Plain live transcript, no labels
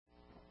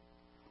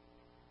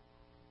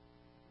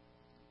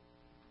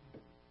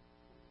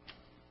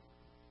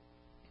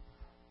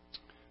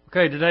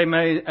Okay, today,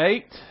 May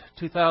 8th,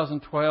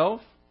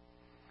 2012.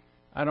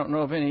 I don't know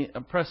of any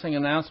pressing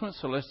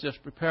announcements, so let's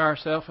just prepare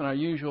ourselves in our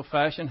usual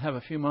fashion, have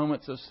a few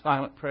moments of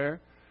silent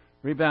prayer,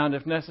 rebound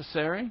if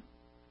necessary.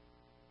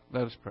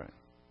 Let us pray.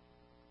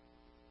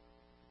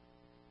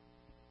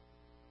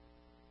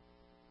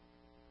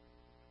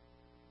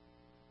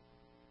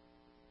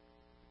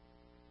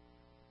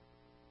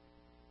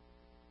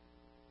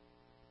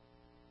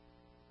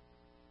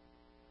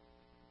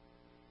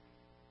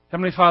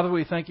 Heavenly Father,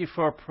 we thank you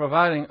for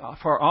providing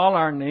for all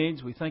our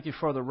needs. We thank you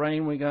for the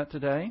rain we got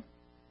today.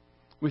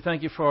 We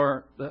thank you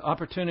for the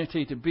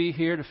opportunity to be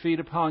here to feed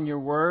upon your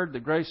word, the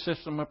grace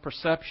system of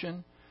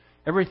perception,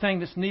 everything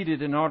that's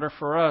needed in order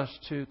for us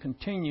to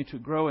continue to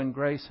grow in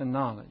grace and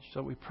knowledge.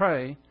 So we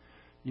pray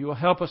you will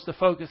help us to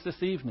focus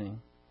this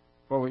evening,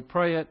 for we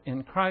pray it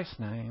in Christ's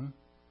name.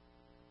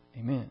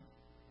 Amen.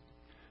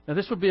 Now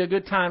this would be a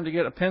good time to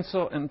get a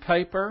pencil and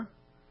paper.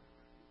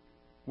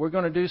 We're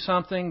going to do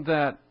something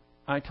that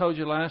I told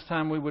you last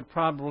time we would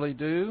probably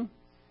do.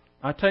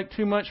 I take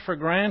too much for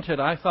granted.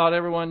 I thought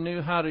everyone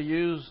knew how to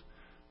use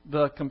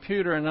the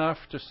computer enough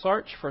to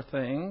search for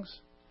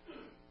things,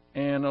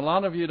 and a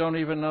lot of you don't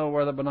even know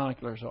where the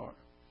binoculars are.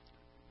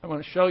 I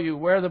want to show you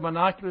where the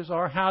binoculars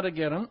are, how to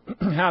get them,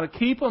 how to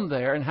keep them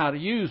there, and how to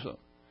use them.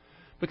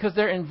 Because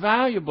they're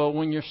invaluable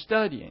when you're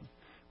studying.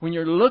 When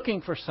you're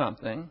looking for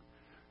something,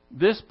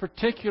 this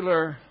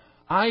particular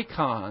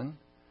icon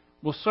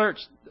will search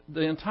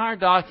the entire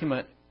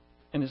document.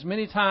 And as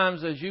many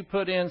times as you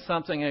put in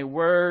something, a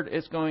word,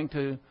 it's going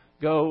to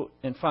go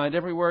and find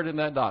every word in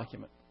that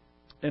document.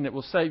 And it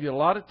will save you a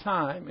lot of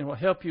time and will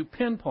help you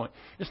pinpoint.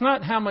 It's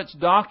not how much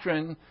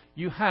doctrine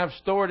you have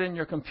stored in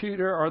your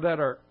computer or that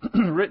are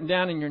written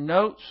down in your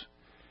notes.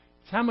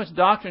 It's how much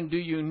doctrine do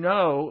you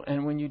know,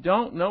 and when you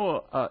don't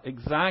know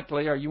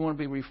exactly or you want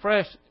to be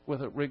refreshed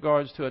with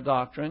regards to a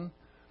doctrine,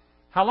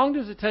 how long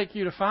does it take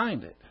you to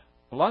find it?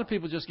 A lot of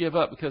people just give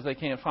up because they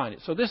can't find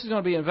it. So this is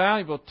going to be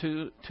invaluable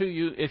to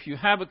you if you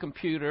have a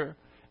computer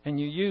and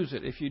you use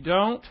it. If you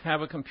don't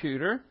have a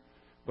computer,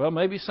 well,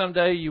 maybe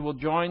someday you will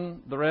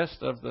join the rest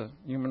of the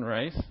human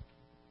race.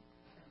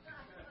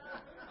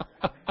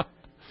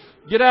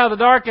 Get out of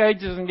the dark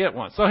ages and get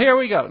one. So here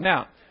we go.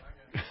 Now,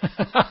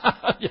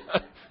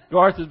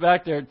 Garth is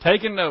back there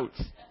taking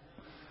notes.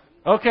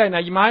 Okay, now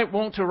you might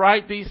want to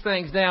write these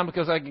things down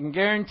because I can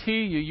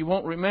guarantee you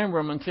won't remember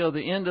them until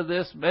the end of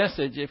this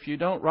message if you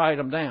don't write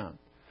them down.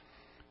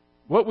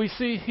 What we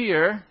see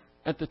here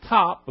at the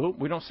top,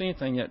 we don't see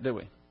anything yet, do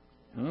we?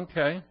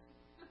 Okay.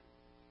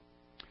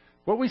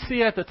 What we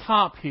see at the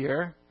top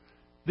here,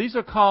 these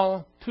are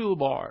called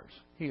toolbars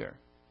here.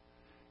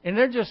 And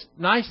they're just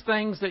nice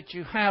things that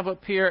you have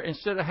up here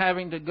instead of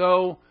having to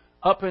go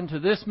up into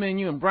this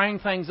menu and bring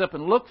things up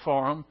and look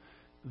for them.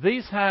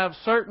 These have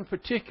certain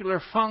particular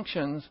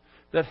functions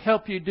that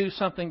help you do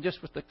something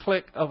just with the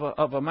click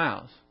of a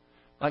mouse.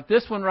 Like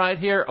this one right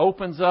here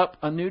opens up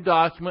a new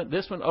document.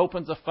 This one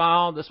opens a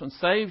file. This one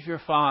saves your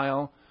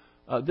file.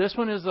 This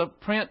one is a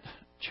print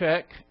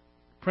check,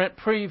 print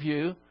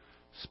preview,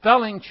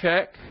 spelling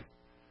check.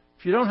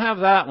 If you don't have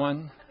that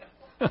one,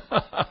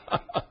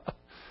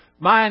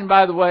 mine,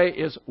 by the way,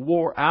 is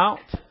wore out.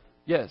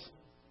 Yes.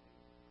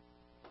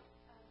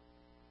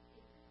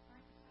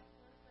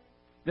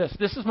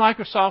 This is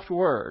Microsoft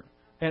Word,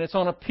 and it's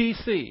on a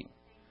PC.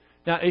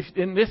 Now,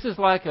 and this is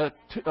like a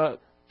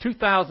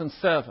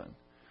 2007.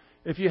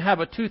 If you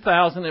have a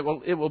 2000, it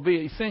will be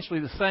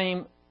essentially the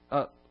same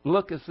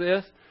look as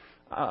this.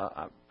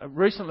 I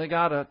recently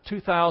got a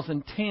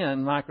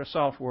 2010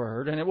 Microsoft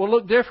Word, and it will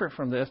look different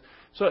from this.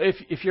 So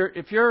if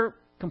your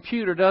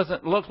computer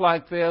doesn't look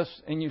like this,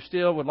 and you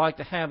still would like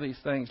to have these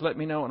things, let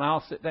me know, and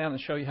I'll sit down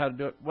and show you how to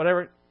do it.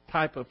 Whatever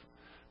type of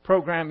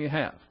program you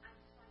have.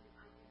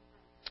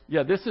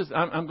 Yeah, this is.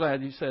 I'm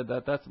glad you said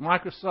that. That's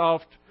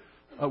Microsoft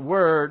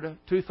Word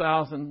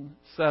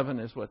 2007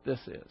 is what this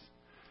is.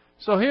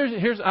 So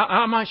here's.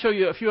 I might show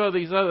you a few of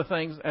these other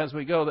things as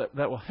we go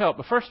that will help.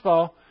 But first of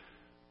all,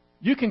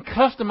 you can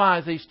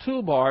customize these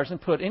toolbars and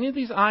put any of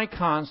these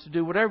icons to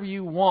do whatever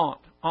you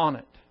want on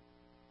it.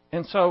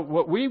 And so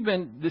what we've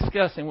been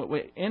discussing, what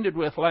we ended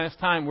with last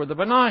time, were the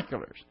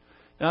binoculars.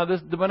 Now the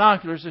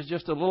binoculars is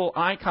just a little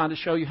icon to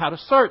show you how to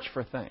search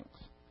for things.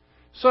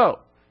 So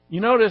you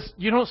notice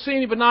you don't see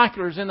any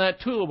binoculars in that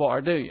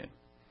toolbar, do you?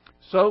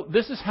 So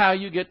this is how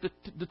you get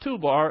the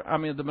toolbar. I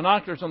mean, the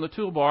binoculars on the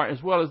toolbar,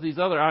 as well as these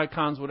other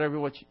icons,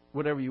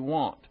 whatever you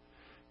want.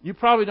 You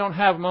probably don't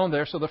have them on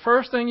there. So the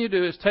first thing you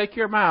do is take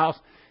your mouse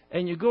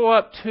and you go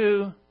up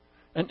to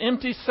an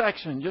empty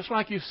section, just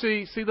like you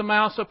see the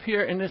mouse up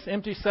here in this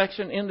empty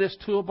section in this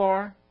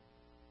toolbar.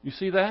 You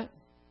see that?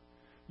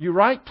 You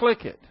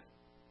right-click it.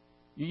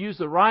 You use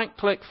the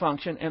right-click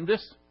function, and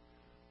this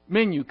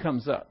menu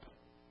comes up.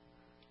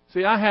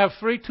 See, I have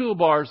 3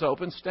 toolbars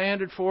open,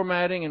 standard,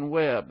 formatting, and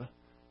web.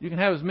 You can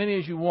have as many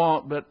as you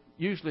want, but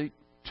usually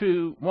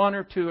 1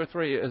 or 2 or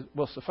 3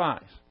 will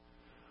suffice.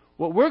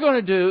 What we're going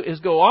to do is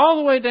go all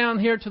the way down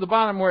here to the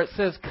bottom where it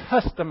says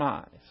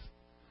Customize.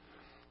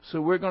 So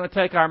we're going to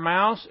take our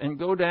mouse and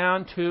go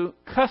down to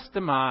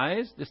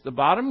Customize. It's the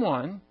bottom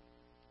one.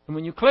 And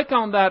when you click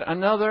on that,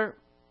 another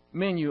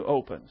menu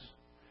opens.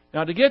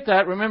 Now to get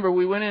that, remember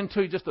we went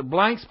into just a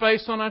blank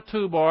space on our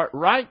toolbar,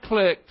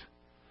 right-clicked,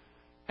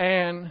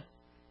 and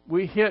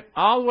we hit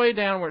all the way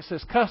down where it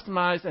says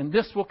Customize, and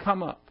this will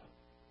come up.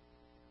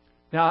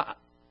 Now,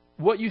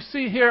 what you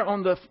see here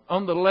on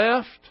the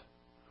left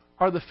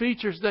are the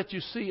features that you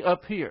see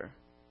up here.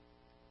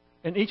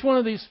 And each one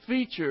of these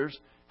features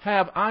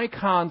have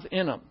icons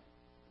in them.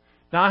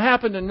 Now, I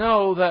happen to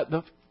know that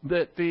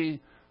the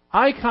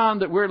icon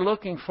that we're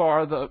looking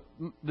for,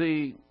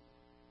 the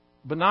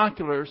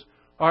binoculars,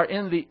 are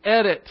in the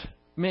Edit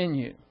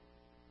menu.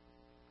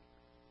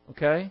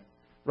 Okay?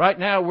 Right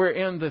now, we're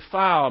in the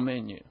File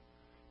menu.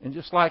 And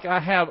just like I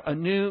have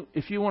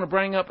if you want to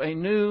bring up a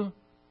new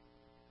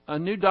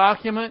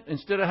document,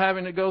 instead of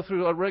having to go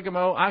through a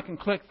rigmarole, I can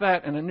click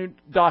that and a new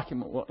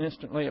document will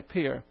instantly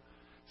appear.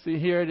 See,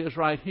 here it is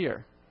right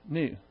here.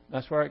 New.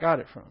 That's where I got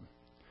it from.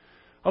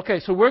 Okay,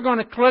 so we're going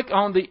to click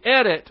on the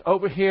Edit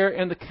over here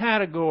in the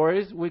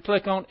categories. We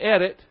click on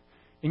Edit,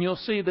 and you'll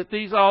see that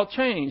these all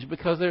change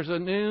because there's a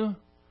new,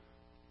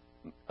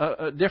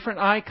 different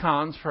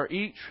icons for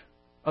each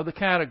of the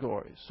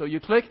categories. So you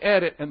click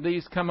Edit, and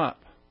these come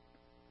up.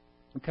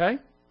 Okay?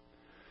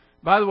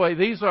 By the way,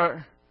 these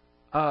are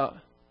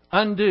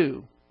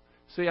undo.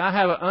 See, I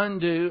have an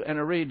undo and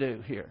a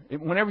redo here.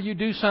 Whenever you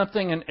do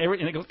something and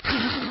it goes,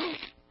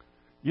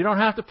 you don't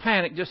have to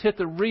panic. Just hit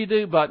the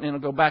redo button and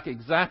it'll go back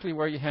exactly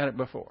where you had it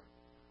before.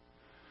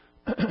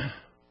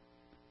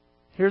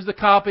 Here's the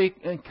copy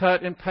and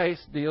cut and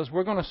paste deals.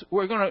 We're going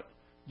to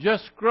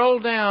just scroll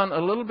down a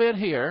little bit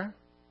here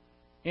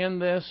in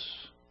this.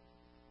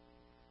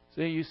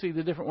 See, you see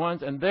the different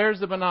ones, and there's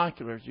the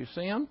binoculars. You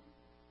see them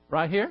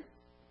right here?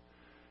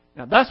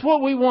 Now, that's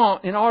what we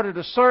want in order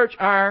to search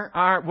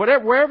our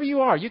whatever, wherever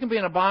you are. You can be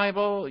in a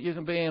Bible. You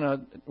can be in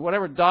a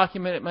whatever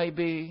document it may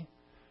be.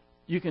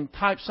 You can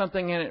type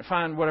something in it and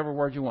find whatever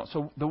word you want.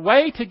 So the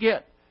way to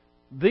get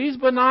these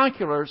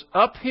binoculars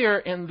up here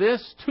in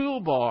this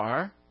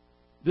toolbar,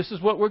 this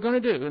is what we're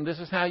going to do, and this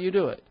is how you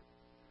do it.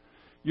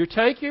 You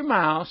take your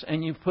mouse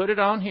and you put it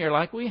on here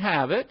like we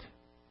have it,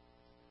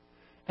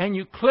 and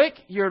you click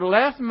your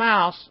left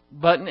mouse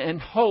button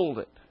and hold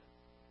it.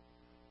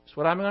 That's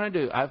what I'm going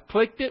to do. I've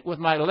clicked it with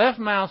my left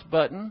mouse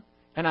button,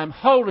 and I'm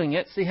holding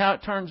it. See how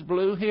it turns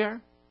blue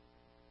here?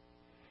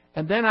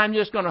 And then I'm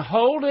just going to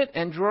hold it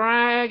and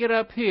drag it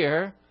up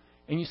here.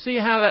 And you see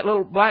how that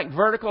little black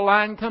vertical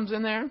line comes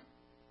in there?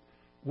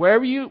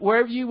 Wherever you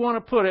want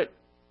to put it,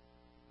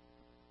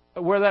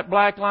 where that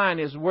black line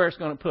is where it's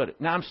going to put it.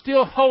 Now I'm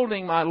still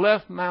holding my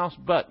left mouse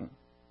button.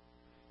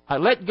 I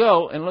let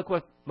go, and look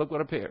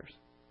what appears.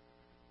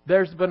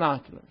 There's the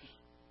binoculars.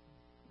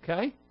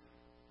 Okay?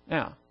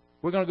 Now,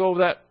 we're going to go over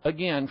that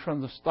again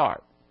from the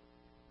start.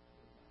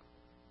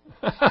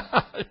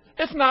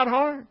 It's not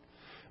hard.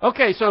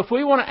 Okay, so if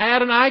we want to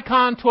add an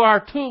icon to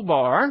our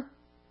toolbar,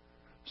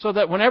 so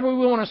that whenever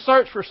we want to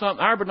search for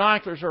something, our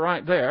binoculars are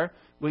right there,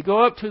 we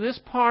go up to this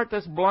part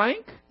that's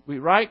blank, we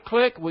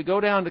right-click, we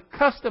go down to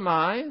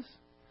Customize.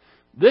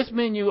 This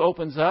menu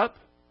opens up.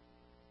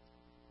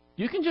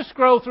 You can just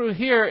scroll through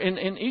here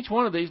in each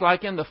one of these,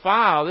 like in the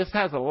File. This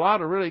has a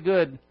lot of really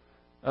good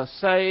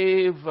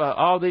save,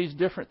 all these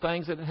different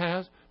things that it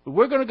has. But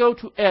we're going to go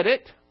to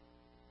Edit.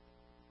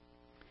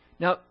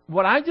 Now,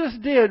 what I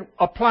just did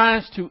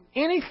applies to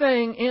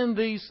anything in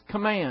these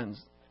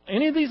commands.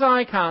 Any of these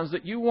icons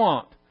that you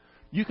want,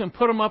 you can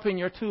put them up in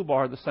your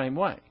toolbar the same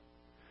way.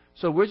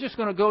 So we're just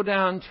going to go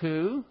down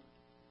to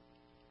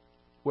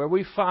where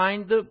we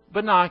find the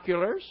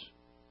binoculars.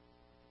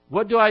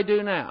 What do I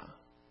do now?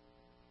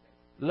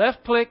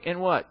 Left click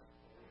and what?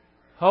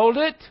 Hold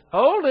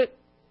it,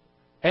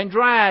 and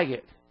drag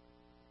it.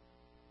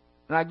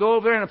 And I go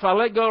over there, and if I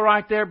let go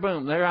right there,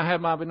 boom, there I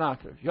have my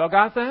binoculars. Y'all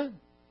got that?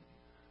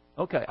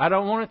 Okay, I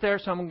don't want it there,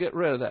 so I'm going to get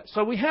rid of that.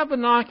 So we have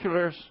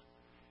binoculars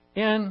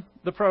in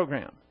the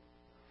program.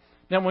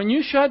 Now, when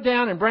you shut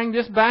down and bring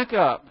this back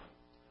up,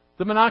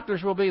 the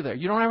binoculars will be there.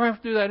 You don't ever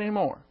have to do that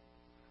anymore.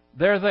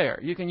 They're there.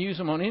 You can use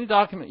them on any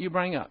document you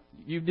bring up.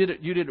 You did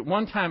it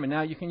one time, and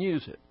now you can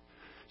use it.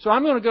 So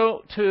I'm going to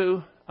go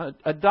to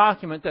a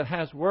document that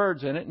has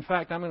words in it. In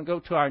fact, I'm going to go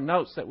to our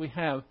notes that we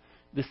have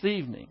this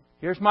evening.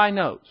 Here's my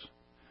notes.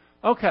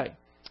 Okay,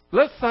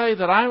 let's say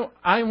that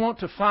I want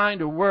to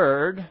find a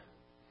word.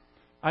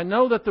 I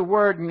know that the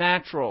word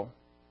natural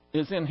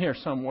is in here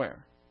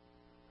somewhere.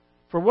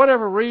 For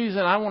whatever reason,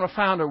 I want to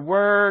find a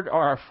word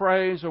or a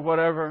phrase or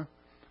whatever.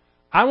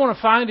 I want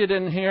to find it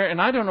in here,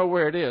 and I don't know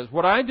where it is.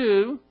 What I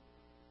do,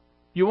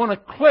 you want to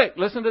click,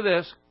 listen to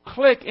this,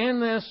 click in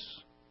this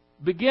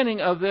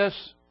beginning of this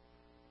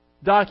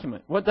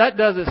document. What that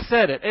does is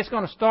set it. It's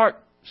going to start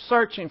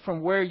searching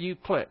from where you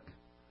click.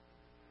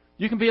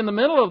 You can be in the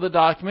middle of the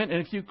document,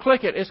 and if you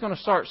click it, it's going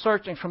to start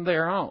searching from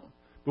there on.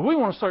 But we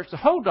want to search the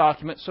whole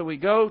document, so we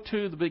go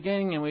to the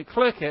beginning and we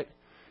click it.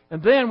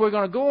 And then we're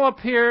going to go up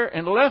here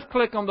and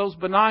left-click on those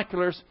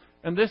binoculars,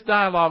 and this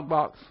dialog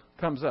box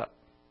comes up.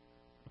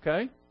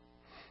 Okay?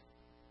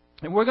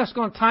 And we're just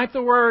going to type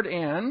the word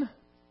in,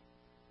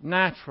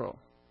 natural,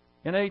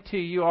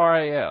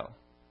 Natural.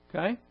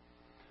 Okay?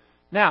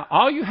 Now,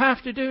 all you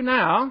have to do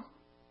now,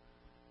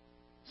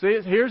 see,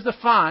 here's the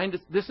find.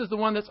 This is the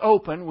one that's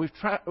open.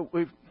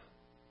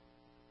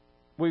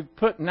 We've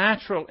put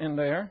natural in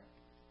there.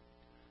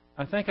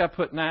 I think I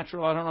put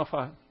natural. I don't know if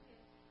I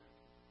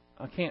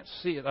can't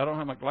see it. I don't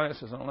have my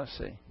glasses on. Let's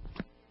see.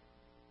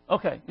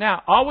 Okay,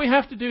 now, all we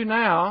have to do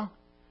now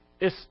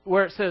is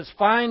where it says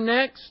Find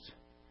Next.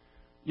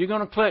 You're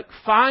going to click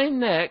Find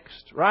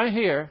Next right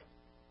here.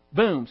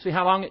 Boom. See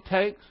how long it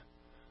takes?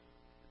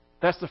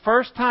 That's the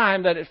first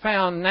time that it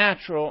found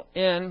natural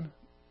in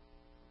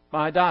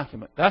my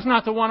document. That's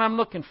not the one I'm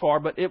looking for,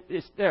 but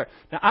it's there.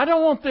 Now, I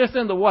don't want this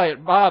in the way.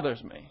 It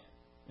bothers me.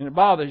 And it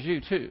bothers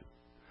you too.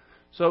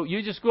 So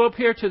you just go up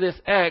here to this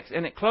X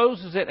and it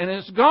closes it and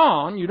it's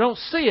gone. You don't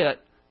see it,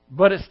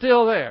 but it's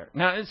still there.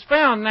 Now, it's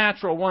found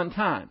natural one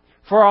time.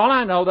 For all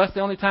I know, that's the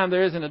only time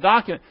there is in a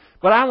document.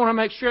 But I want to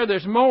make sure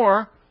there's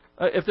more,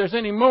 if there's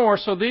any more.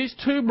 So these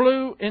two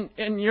blue,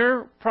 in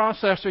your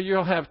processor,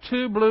 you'll have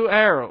two blue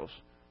arrows.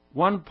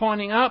 One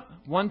pointing up,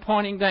 one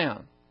pointing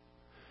down.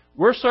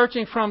 We're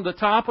searching from the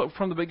top,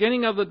 from the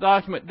beginning of the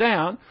document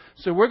down.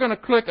 So we're going to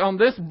click on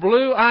this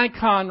blue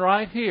icon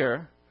right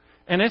here.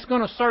 And it's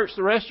going to search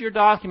the rest of your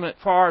document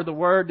for the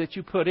word that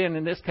you put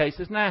in this case,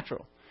 is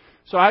natural.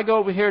 So I go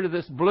over here to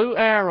this blue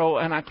arrow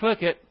and I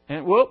click it,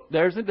 and whoop,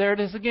 there it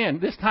is again.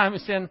 This time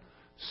it's in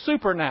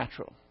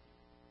supernatural.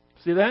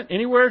 See that?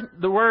 Anywhere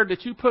the word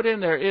that you put in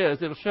there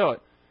is, it'll show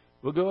it.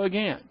 We'll go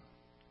again.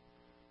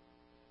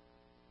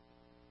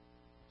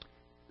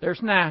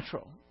 There's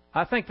natural.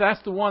 I think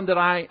that's the one that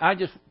I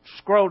just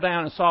scrolled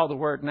down and saw the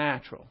word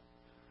natural.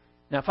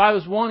 Now, if I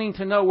was wanting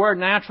to know where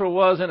natural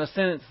was in a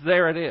sentence,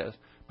 there it is.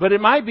 But it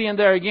might be in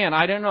there again.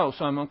 I don't know,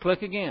 so I'm going to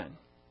click again.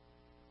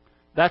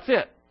 That's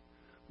it.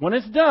 When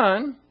it's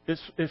done,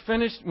 it's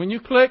finished. When you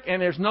click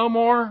and there's no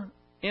more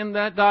in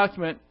that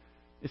document,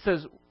 it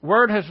says,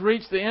 Word has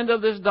reached the end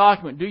of this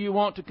document. Do you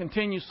want to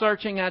continue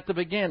searching at the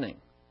beginning?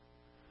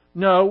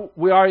 No,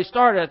 we already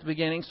started at the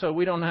beginning, so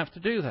we don't have to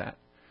do that.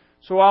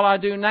 So all I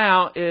do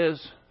now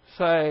is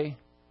say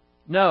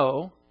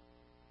no,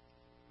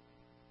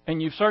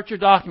 and you search your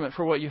document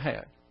for what you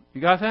had.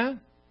 You got that?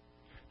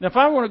 Now, if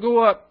I want to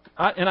go up,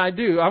 and I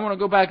do, I want to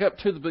go back up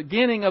to the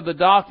beginning of the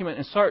document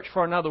and search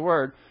for another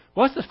word.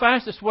 What's the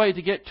fastest way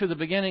to get to the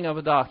beginning of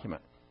a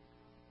document?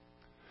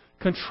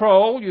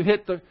 Control, you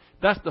hit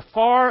that's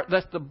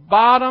the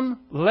bottom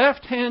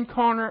left-hand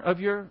corner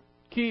of your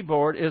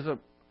keyboard is a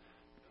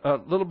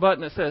little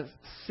button that says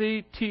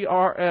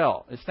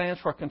CTRL. It stands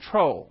for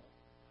control.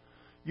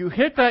 You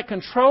hit that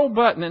control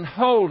button and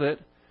hold it,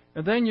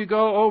 and then you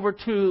go over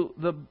to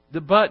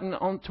the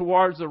button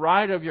towards the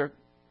right of your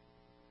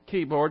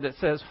keyboard that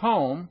says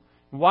home.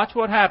 Watch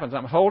what happens.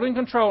 I'm holding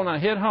control and I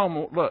hit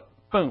home. Look,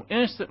 boom,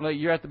 instantly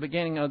you're at the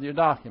beginning of your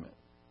document.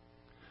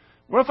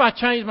 What if I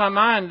changed my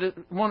mind and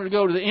wanted to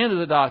go to the end of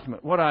the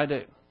document? What do I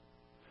do?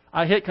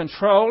 I hit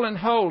control and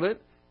hold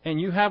it, and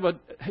you have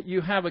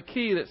a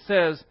key that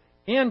says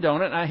end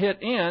on it, and I hit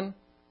end.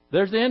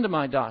 There's the end of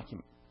my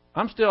document.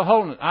 I'm still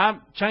holding it. I've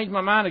changed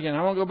my mind again.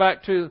 I want to go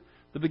back to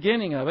the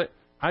beginning of it.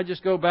 I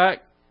just go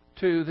back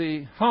to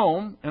the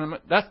home, and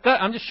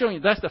I'm just showing you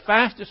that's the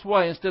fastest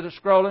way. Instead of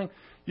scrolling,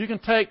 you can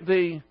take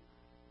the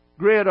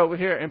grid over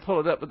here and pull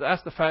it up, but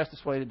that's the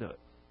fastest way to do it.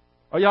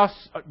 Are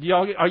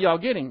y'all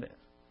getting this?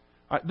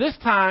 All right, this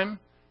time,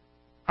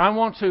 I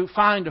want to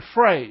find a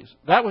phrase.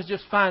 That was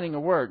just finding a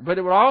word, but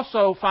it would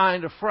also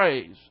find a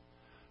phrase.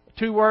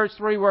 2 words,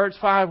 3 words,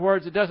 5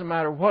 words. It doesn't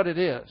matter what it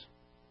is.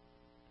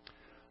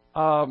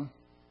 Let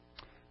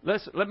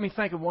me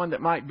think of one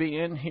that might be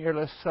in here.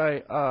 Let's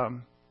say.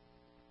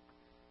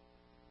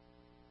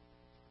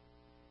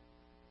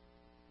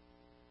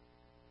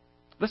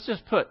 Let's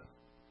just put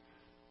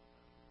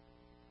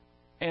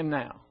and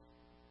now.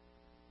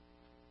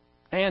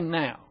 And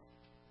now.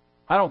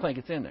 I don't think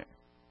it's in there.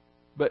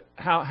 But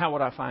how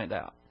would I find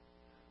out?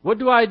 What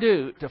do I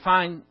do to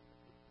find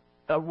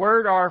a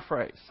word or a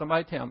phrase?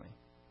 Somebody tell me.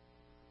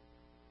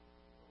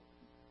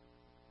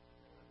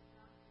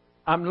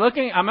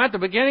 I'm at the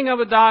beginning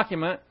of a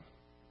document.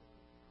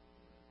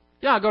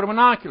 Yeah, I go to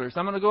binoculars.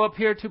 I'm going to go up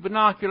here to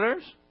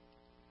binoculars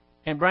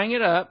and bring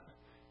it up.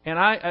 And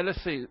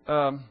let's see.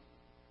 I'm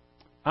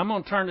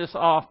going to turn this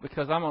off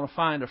because I'm going to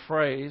find a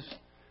phrase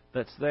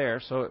that's there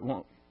so it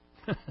won't.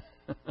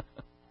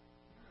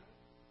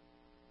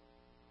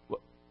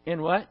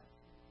 In what?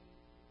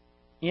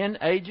 In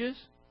ages?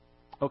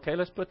 Okay,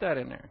 let's put that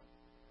in there.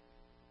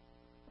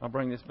 I'll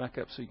bring this back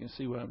up so you can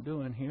see what I'm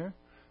doing here.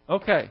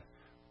 Okay.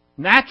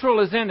 Natural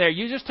is in there.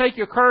 You just take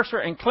your cursor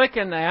and click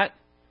in that,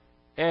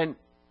 and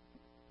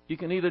you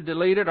can either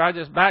delete it or I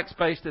just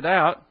backspaced it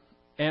out.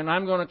 And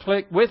I'm going to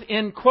click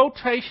within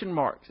quotation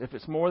marks. If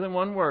it's more than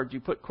one word, you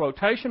put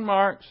quotation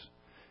marks,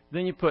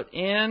 then you put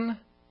in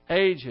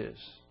ages,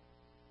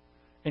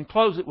 and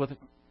close it with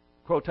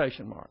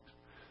quotation marks.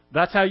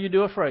 That's how you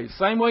do a phrase.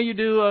 Same way you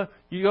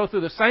go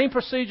through the same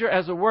procedure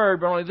as a word,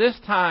 but only this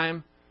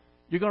time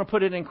you're going to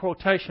put it in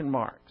quotation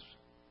marks.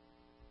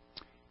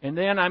 And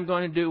then I'm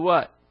going to do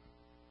what?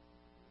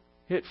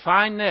 Hit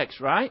Find Next,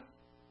 right?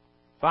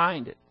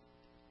 Find it.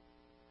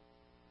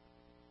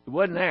 It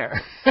wasn't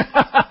there.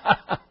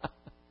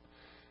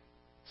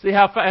 See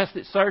how fast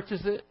it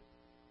searches it?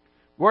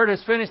 Word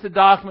has finished the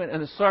document,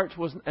 and the search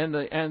was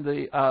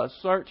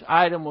search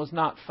item was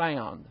not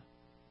found.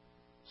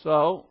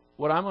 So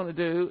what I'm going to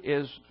do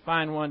is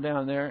find one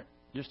down there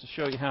just to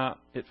show you how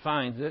it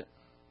finds it.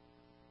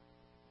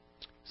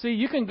 See,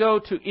 you can go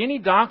to any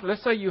document.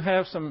 Let's say you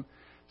have some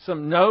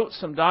notes,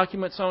 some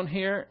documents on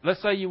here.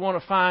 Let's say you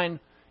want to find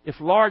if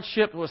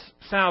Lordship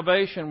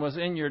salvation was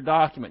in your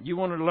document. You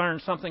want to learn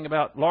something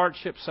about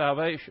Lordship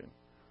salvation.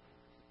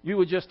 You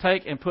would just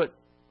take and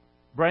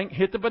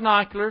hit the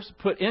binoculars,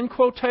 put in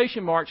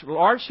quotation marks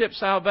Lordship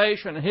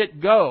salvation, and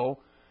hit go,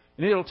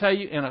 and it'll tell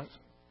you in a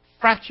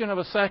fraction of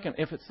a second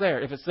if it's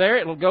there. If it's there,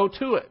 it'll go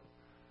to it.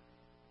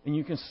 And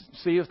you can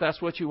see if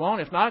that's what you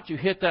want. If not, you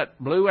hit that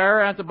blue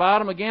arrow at the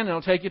bottom again, and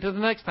it'll take you to the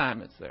next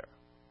time it's there.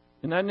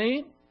 Isn't that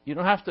neat? You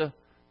don't have to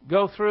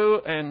go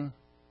through and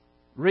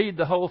read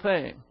the whole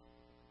thing.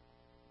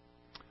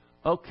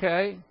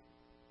 Okay.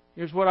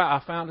 Here's what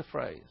I found a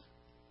phrase.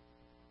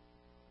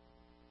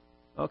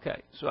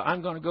 Okay, so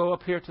I'm going to go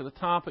up here to the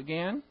top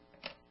again.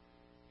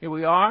 Here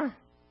we are.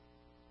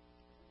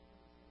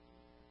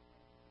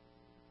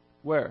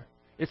 Where?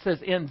 It says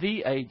in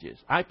the ages.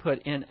 I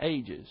put in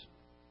ages.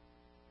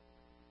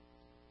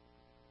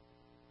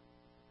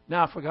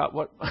 Now I forgot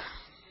what.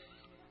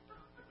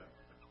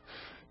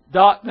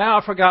 Now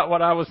I forgot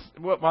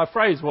what my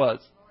phrase was.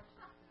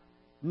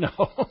 No.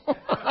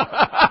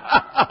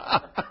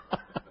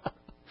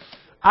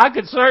 I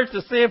could search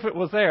to see if it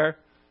was there.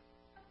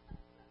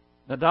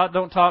 Now, Dot,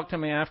 don't talk to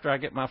me after I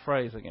get my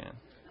phrase again.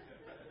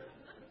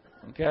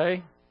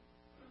 Okay?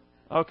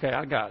 Okay,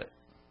 I got it.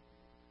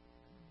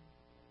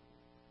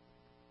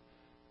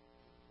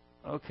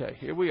 Okay,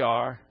 here we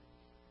are.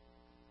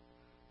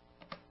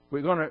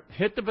 We're going to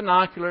hit the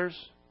binoculars.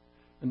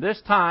 And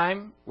this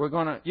time,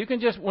 you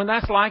can just, when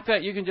that's like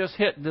that, you can just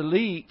hit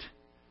delete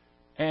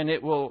and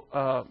it will,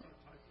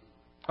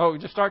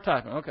 just start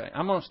typing. Okay,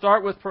 I'm going to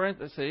start with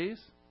parentheses.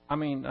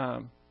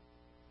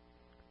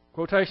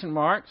 Quotation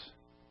marks.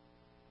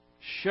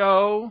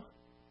 Show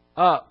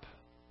up.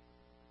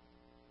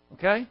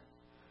 Okay?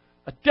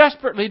 I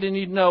desperately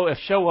need to know if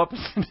show up is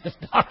in this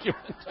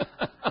document.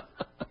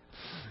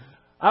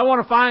 I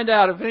want to find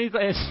out if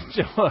anything is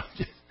show up.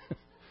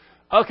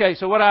 Okay,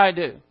 so what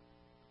do?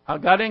 I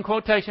got in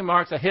quotation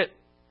marks. I hit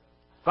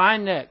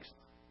find next.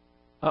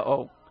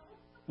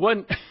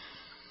 Wasn't.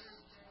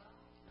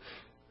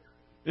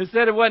 It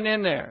said it wasn't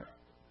in there.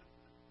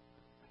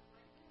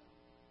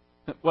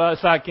 Well,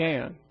 yes, I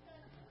can.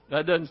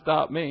 That doesn't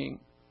stop me.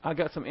 I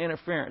got some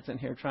interference in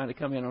here trying to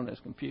come in on this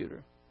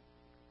computer.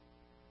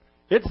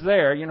 It's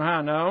there. You know how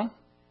I know?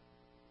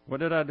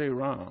 What did I do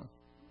wrong?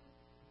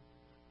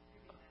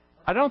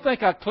 I don't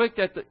think I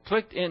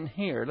clicked in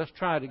here. Let's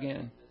try it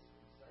again.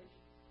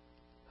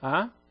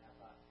 Huh?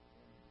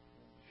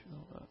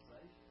 Show up.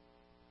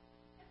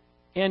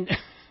 And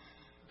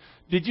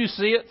did you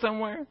see it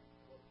somewhere?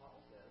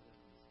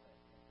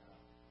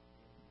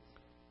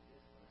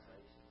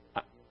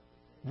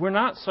 We're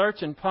not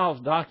searching Paul's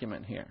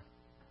document here.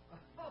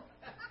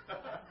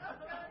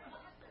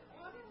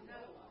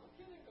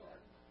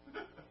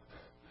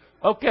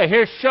 Okay,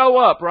 here's show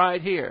up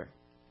right here.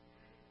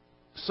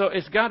 So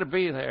it's got to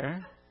be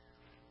there.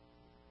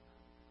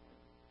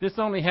 This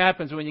only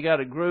happens when you got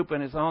a group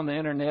and it's on the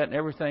internet and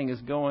everything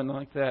is going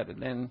like that. And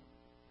then,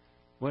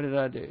 what did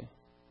I do?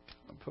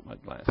 I'll put my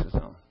glasses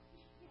on.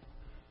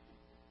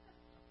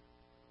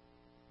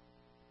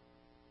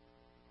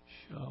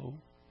 Show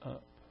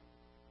up.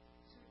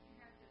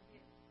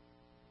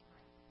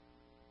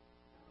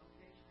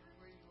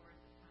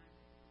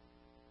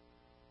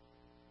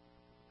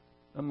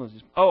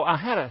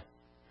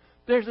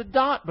 There's a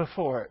dot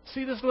before it.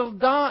 See this little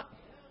dot?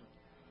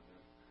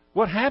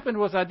 What happened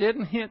was I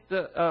didn't hit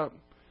the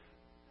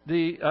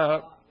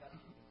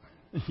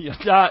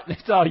dot.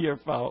 It's all your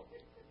fault.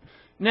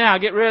 Now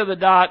get rid of the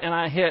dot and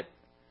I hit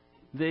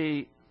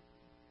the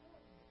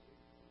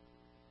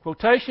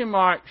quotation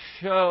mark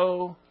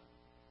show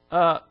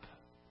up.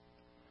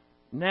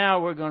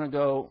 Now we're going to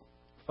go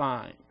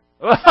find.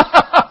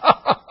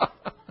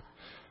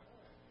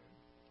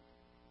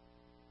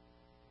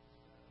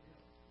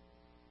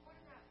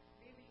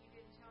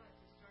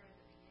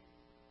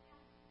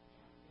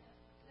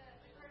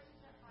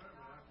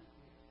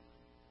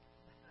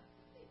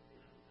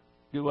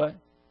 Do what?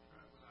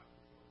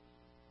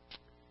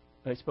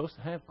 They're supposed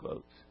to have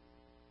quotes.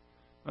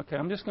 Okay,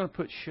 I'm just going to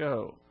put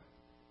show.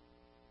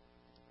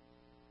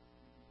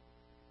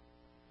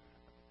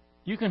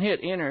 You can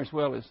hit enter as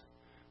well as.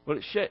 Well,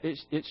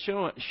 it's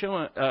showing.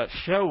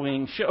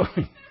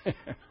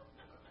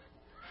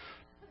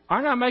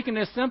 Aren't I making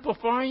this simple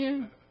for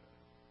you?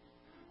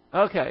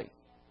 Okay.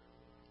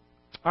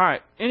 All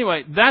right.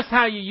 Anyway, that's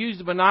how you use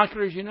the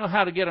binoculars. You know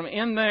how to get them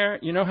in there.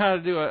 You know how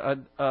to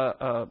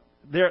do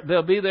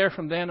they'll be there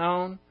from then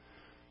on.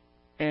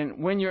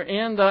 And when you're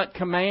in the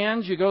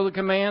commands, you go to the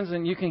commands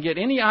and you can get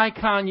any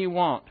icon you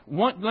want.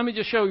 Let me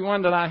just show you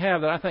one that I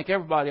have that I think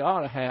everybody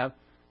ought to have.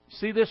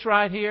 See this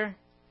right here?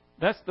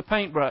 That's the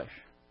paintbrush.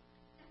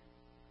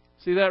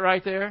 See that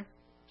right there?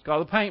 It's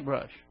called the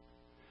paintbrush.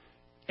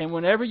 And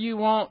whenever you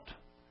want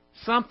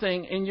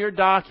something in your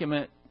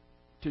document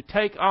to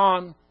take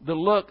on the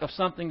look of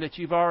something that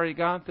you've already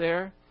got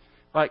there,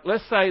 like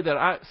let's say that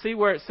I see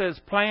where it says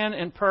plan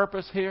and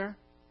purpose here.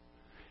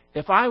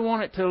 If I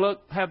want it to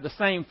have the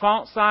same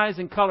font size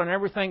and color and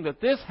everything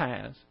that this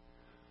has,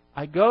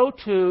 I go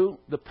to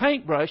the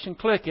paintbrush and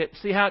click it.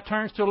 See how it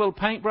turns to a little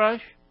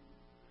paintbrush?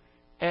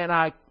 And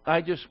I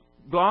just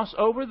gloss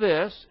over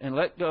this and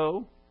let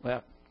go.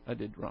 Well, I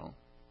did wrong.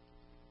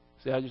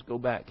 See, I just go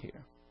back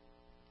here.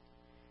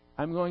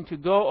 I'm going to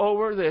go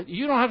over this.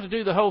 You don't have to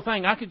do the whole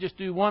thing. I could just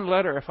do one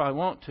letter if I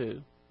want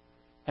to.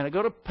 And I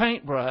go to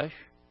paintbrush.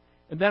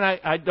 And then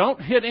I don't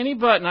hit any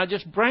button. I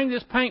just bring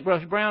this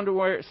paintbrush down to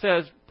where it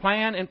says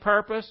plan and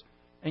purpose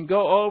and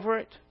go over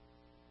it.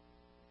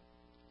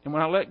 And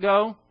when I let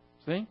go,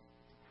 see?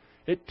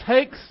 It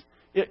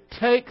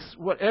takes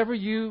whatever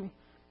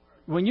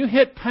when you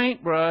hit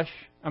paintbrush,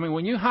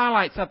 when you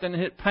highlight something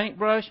and hit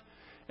paintbrush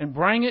and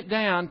bring it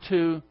down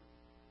to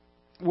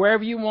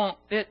wherever you want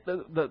it,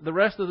 the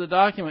rest of the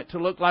document to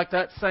look like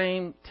that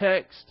same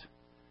text,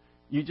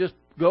 you just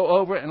go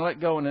over it and let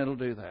go and it'll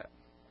do that.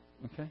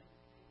 Okay?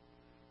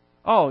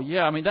 Oh,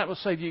 yeah, that will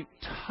save you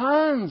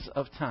tons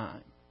of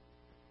time.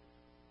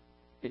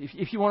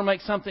 If you want to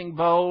make something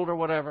bold or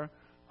whatever.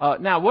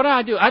 Now, what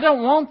do? I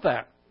don't want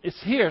that.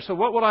 It's here. So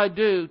what will I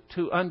do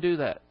to undo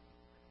that?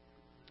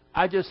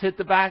 I just hit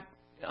the back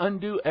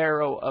undo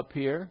arrow up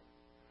here,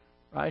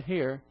 right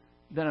here.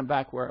 Then I'm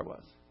back where I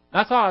was.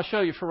 That's all I'll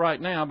show you for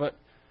right now. But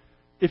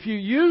if you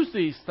use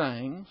these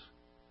things,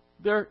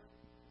 they're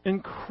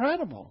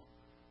incredible.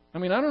 I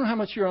don't know how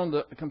much you're on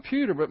the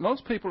computer, but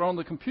most people are on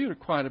the computer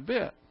quite a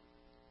bit.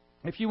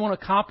 If you want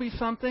to copy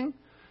something,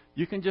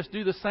 you can just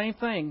do the same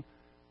thing.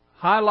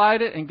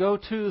 Highlight it and go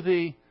to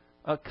the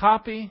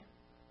copy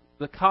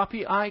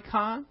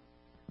icon.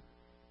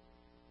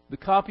 The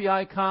copy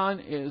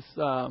icon is...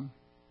 I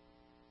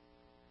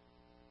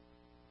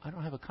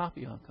don't have a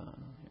copy icon on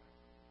here.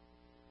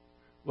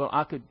 Well,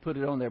 I could put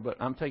it on there, but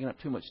I'm taking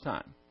up too much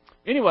time.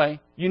 Anyway,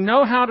 you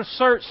know how to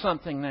search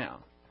something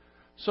now.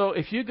 So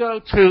if you go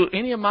to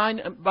any of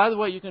mine... By the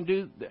way, you can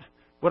do...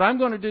 What I'm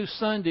going to do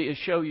Sunday is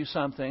show you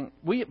something.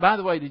 By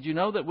the way, did you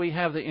know that we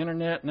have the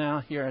internet now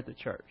here at the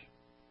church?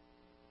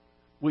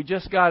 We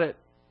just got it,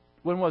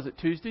 when was it,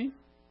 Tuesday?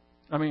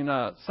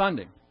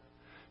 Sunday.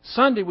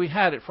 Sunday we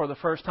had it for the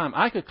first time.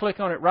 I could click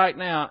on it right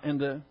now and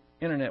the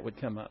internet would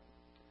come up.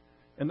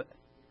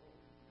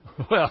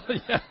 Yeah.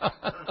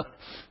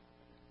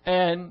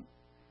 And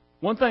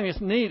one thing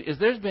that's neat is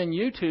there's been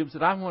YouTubes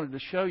that I wanted to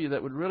show you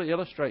that would really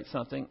illustrate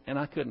something, and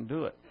I couldn't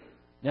do it.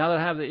 Now that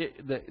I have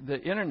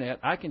the internet,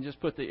 I can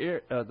just put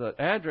the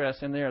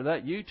address in there,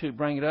 that YouTube,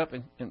 bring it up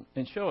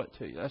and show it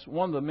to you. That's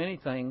one of the many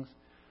things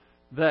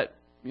that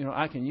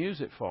I can use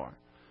it for.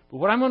 But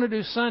what I'm going to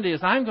do Sunday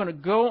is I'm going to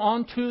go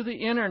onto the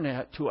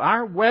internet to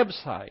our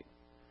website,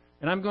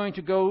 and I'm going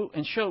to go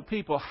and show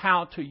people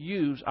how to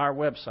use our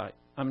website.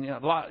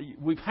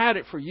 We've had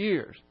it for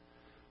years,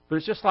 but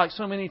it's just like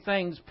so many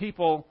things,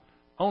 people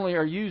only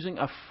are using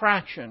a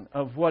fraction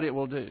of what it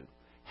will do.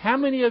 How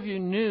many of you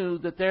knew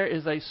that there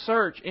is a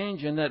search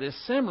engine that is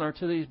similar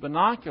to these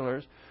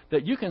binoculars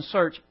that you can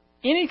search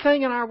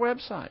anything in our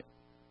website?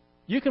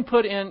 You can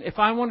put in, if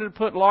I wanted to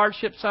put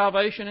Lordship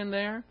Salvation in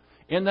there,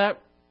 in that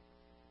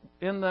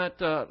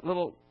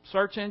little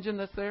search engine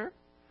that's there,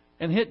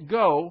 and hit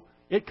go,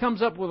 it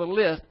comes up with a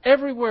list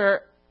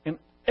everywhere in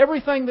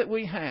everything that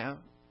we have,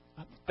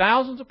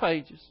 thousands of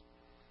pages,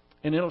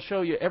 and it'll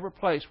show you every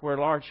place where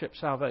Lordship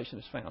Salvation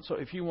is found. So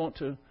if you want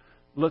to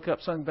look up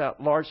something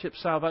about Lordship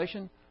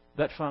Salvation,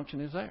 that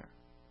function is there.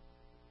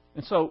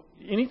 And so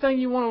anything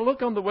you want to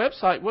look on the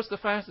website, what's the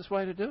fastest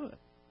way to do it?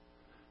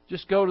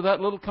 Just go to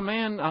that little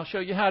command. I'll show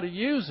you how to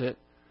use it.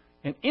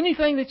 And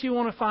anything that you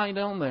want to find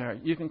on there,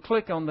 you can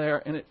click on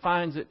there and it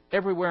finds it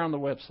everywhere on the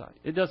website.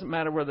 It doesn't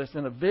matter whether it's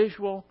in a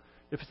visual,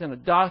 if it's in a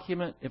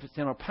document, if it's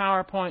in a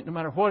PowerPoint, no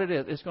matter what it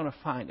is, it's going to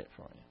find it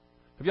for you.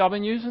 Have y'all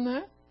been using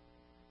that?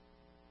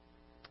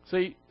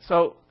 See,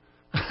 so...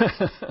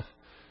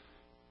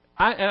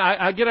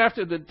 I get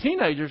after the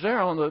teenagers there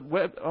on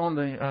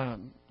the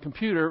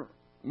computer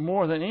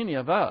more than any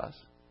of us,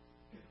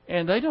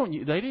 and they didn't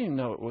even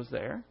know it was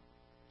there.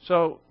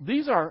 So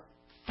these are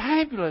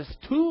fabulous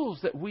tools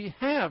that we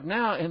have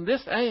now in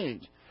this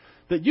age,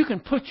 that you can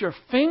put your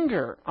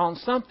finger on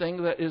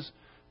something that is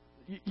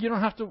you don't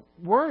have to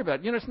worry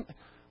about it.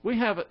 We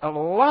have a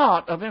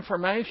lot of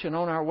information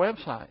on our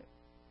website.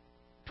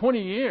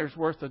 20 years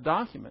worth of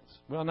documents.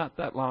 Well, not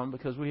that long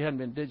because we hadn't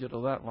been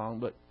digital that long,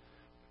 but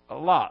a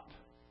lot.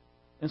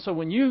 And so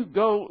when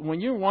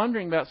you're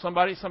wondering about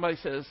somebody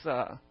says,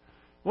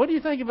 what do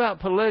you think about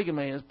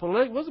polygamy?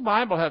 What does the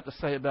Bible have to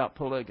say about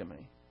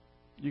polygamy?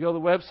 You go to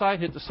the website,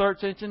 hit the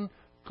search engine,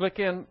 click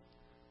in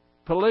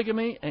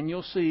polygamy, and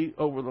you'll see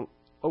over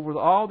over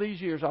all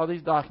these years, all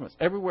these documents,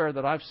 everywhere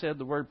that I've said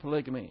the word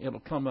polygamy, it'll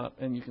come up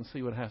and you can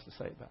see what it has to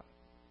say about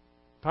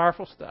it.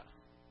 Powerful stuff.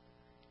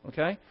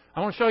 Okay? I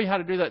want to show you how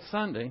to do that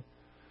Sunday.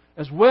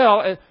 As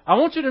well as, I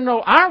want you to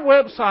know our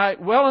website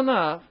well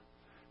enough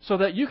so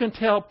that you can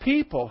tell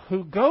people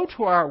who go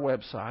to our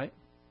website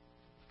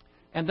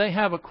and they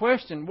have a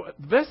question.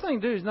 The best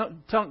thing to do is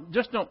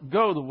just don't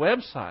go to the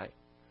website.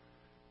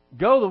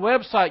 Go to the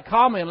website,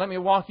 call me, and let me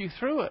walk you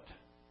through it.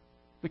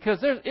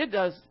 Because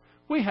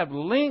we have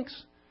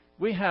links,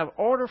 we have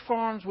order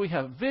forms, we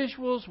have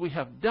visuals, we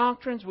have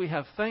doctrines, we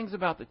have things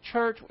about the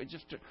church,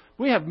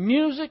 we have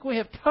music, we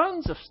have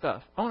tons of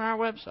stuff on our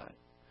website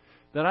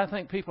that I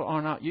think people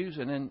are not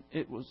using, and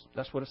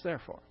that's what it's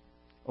there for.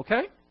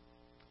 Okay?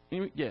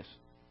 Yes.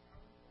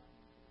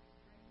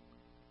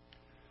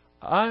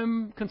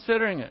 I'm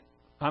considering it.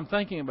 I'm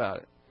thinking about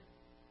it.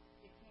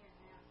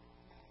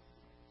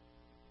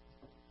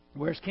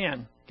 Where's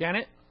Ken? Can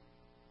it?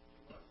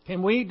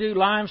 Can we do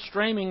live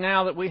streaming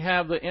now that we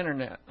have the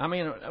internet? I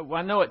mean,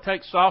 I know it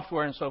takes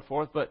software and so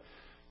forth, but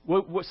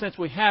since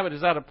we have it,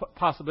 is that a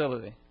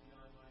possibility?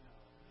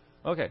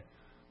 Okay.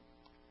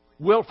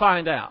 We'll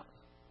find out.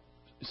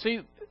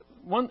 See,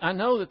 I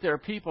know that there are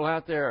people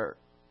out there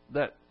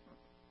that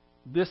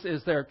this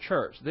is their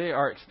church. They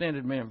are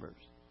extended members.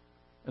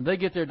 And they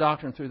get their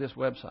doctrine through this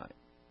website.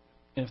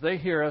 And if they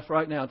hear us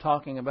right now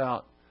talking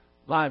about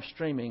live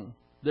streaming,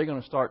 they're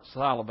going to start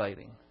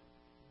salivating.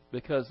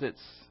 Because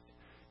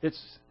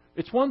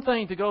it's one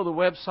thing to go to the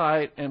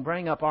website and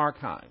bring up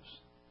archives.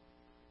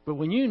 But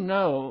when you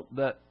know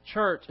that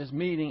church is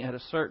meeting at a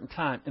certain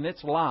time and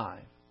it's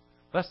live,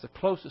 that's the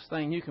closest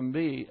thing you can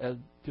be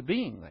to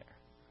being there.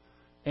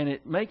 And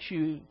it makes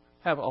you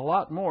have a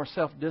lot more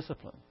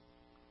self-discipline.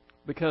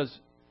 Because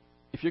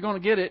if you're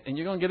going to get it and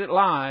you're going to get it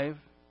live,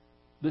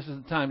 this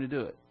is the time to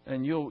do it.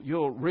 And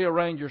you'll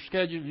rearrange your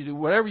schedule. You do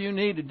whatever you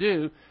need to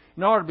do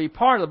in order to be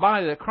part of the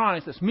body of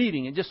Christ that's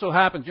meeting. It just so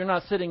happens you're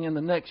not sitting in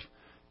the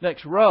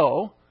next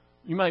row.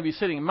 You may be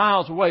sitting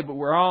miles away, but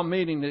we're all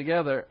meeting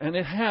together. And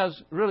it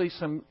has really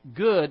some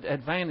good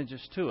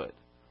advantages to it.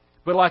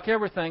 But like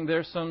everything,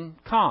 there's some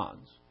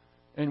cons.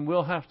 And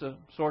we'll have to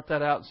sort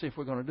that out and see if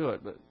we're going to do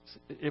it, but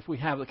if we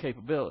have the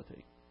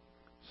capability.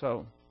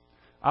 So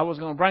I was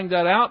going to bring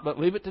that out, but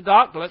leave it to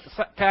Doc to let the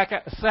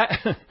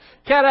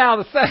cat out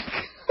of the sack.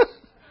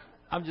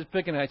 I'm just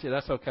picking at you.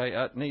 That's okay.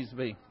 It needs to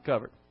be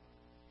covered.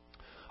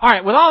 All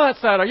right, with all that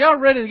said, are y'all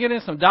ready to get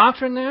in some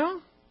doctrine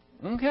now?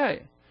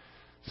 Okay.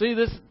 See,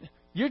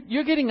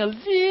 you're getting a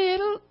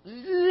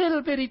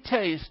little bitty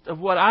taste of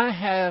what I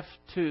have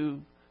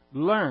to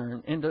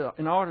learn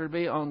in order to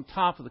be on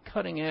top of the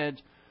cutting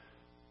edge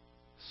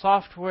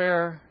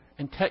software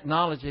and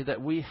technology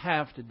that we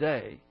have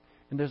today.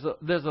 And there's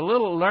a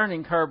little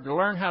learning curve to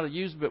learn how to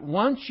use it, but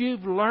once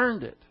you've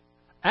learned it,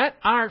 at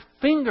our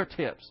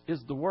fingertips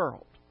is the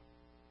world.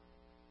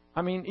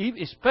 I mean,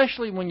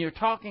 especially when you're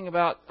talking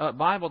about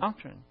Bible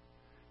doctrine.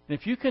 And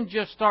if you can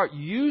just start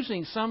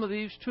using some of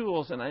these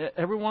tools, and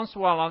every once in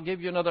a while I'll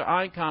give you another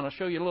icon, I'll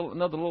show you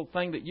another little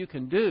thing that you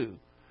can do,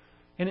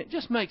 and it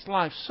just makes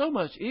life so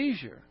much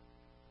easier.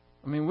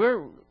 I mean,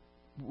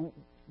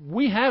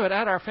 we have it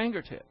at our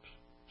fingertips.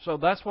 So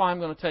that's why I'm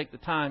going to take the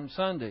time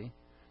Sunday,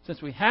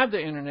 since we have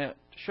the internet,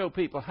 to show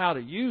people how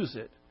to use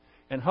it.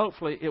 And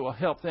hopefully it will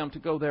help them to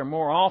go there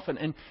more often.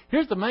 And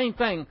here's the main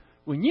thing.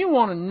 When you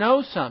want to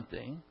know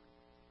something,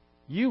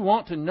 you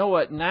want to know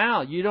it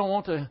now. You don't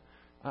want to...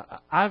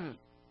 I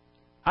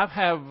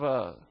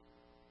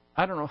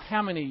don't know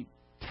how many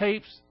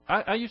tapes.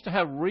 I used to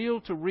have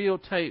reel-to-reel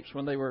tapes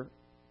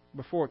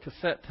before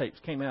cassette tapes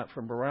came out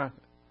from Baraka.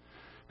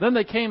 Then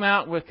they came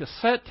out with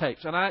cassette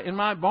tapes, and in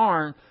my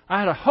barn, I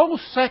had a whole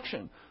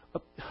section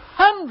of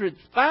hundreds,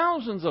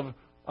 thousands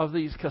of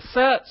these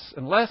cassettes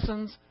and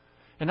lessons,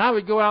 and I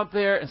would go out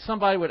there, and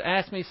somebody would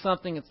ask me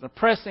something, it's a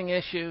pressing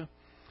issue,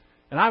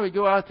 and I would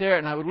go out there,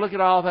 and I would look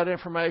at all that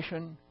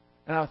information,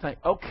 and I would think,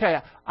 okay,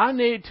 I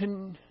need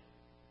to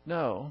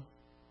know,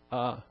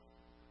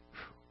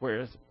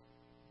 where is it?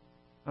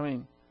 I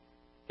mean,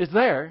 it's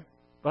there,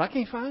 but I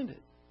can't find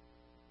it.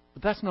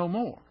 But that's no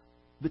more.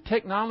 The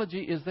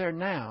technology is there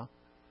now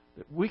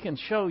that we can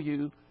show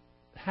you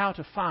how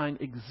to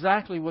find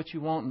exactly what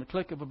you want in the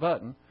click of a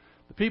button.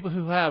 The people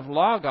who have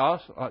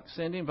Logos, like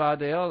Cindy and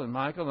Vidal and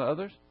Michael and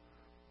others,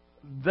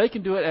 they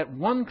can do it at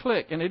one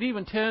click, and it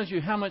even tells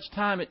you how much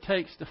time it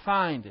takes to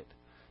find it.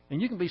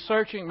 And you can be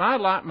searching. My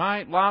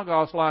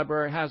Logos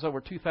library has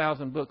over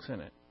 2,000 books in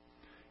it.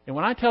 And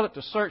when I tell it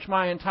to search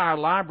my entire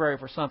library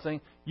for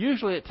something,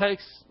 usually it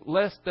takes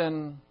less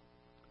than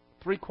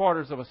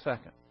 3/4 of a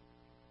second.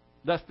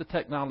 That's the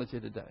technology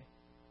today.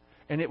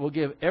 And it will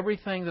give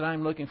everything that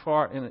I'm looking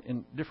for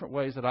in different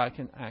ways that I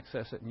can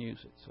access it and use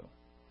it. So,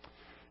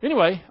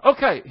 anyway,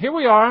 okay, here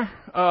we are.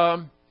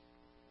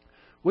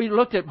 We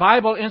looked at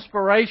Bible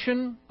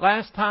inspiration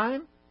last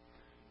time,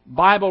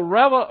 Bible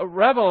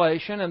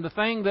revelation, and the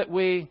thing that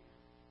we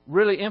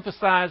really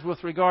emphasize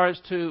with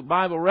regards to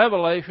Bible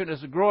revelation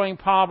is a growing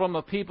problem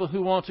of people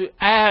who want to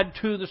add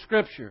to the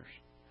Scriptures.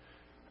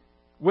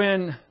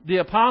 When the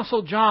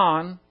Apostle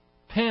John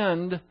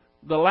penned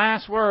the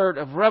last word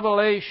of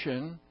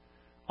revelation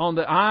on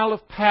the Isle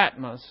of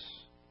Patmos,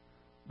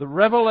 the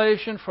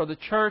revelation for the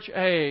church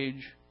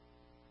age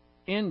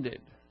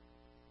ended.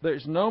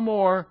 There's no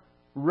more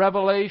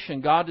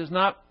revelation. God does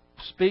not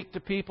speak to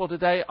people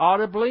today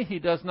audibly. He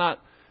does not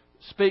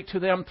speak to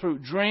them through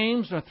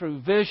dreams or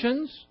through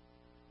visions.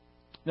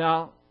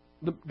 Now,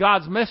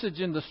 God's message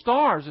in the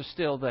stars is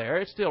still there.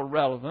 It's still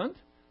relevant.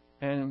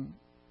 And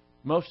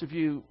most of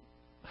you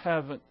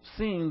haven't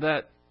seen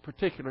that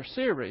particular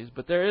series.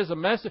 But there is a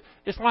message.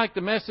 It's like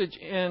the message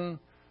in,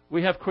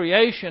 we have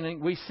creation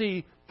and we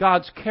see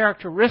God's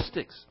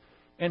characteristics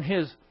and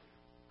His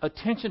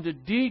attention to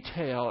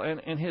detail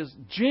and His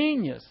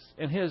genius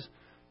and His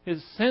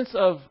sense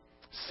of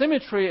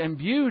symmetry and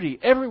beauty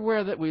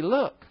everywhere that we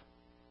look.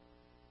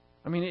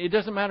 I mean, it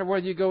doesn't matter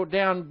whether you go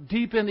down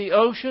deep in the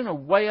ocean or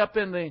way up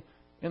in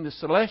the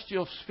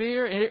celestial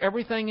sphere,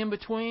 everything in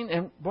between.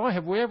 And boy,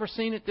 have we ever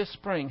seen it this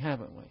spring,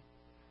 haven't we?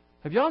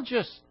 Have y'all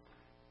just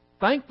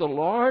thanked the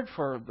Lord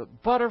for the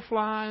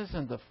butterflies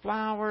and the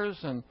flowers?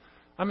 And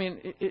I mean,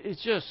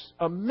 it's just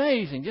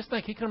amazing. Just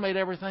think He could have made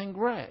everything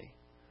gray.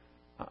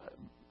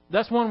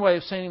 That's one way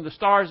of seeing Him. The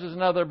stars is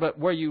another, but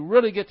where you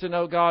really get to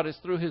know God is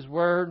through His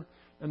Word,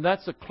 and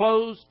that's a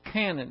closed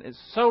canon. It's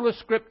sola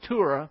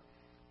scriptura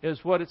is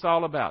what it's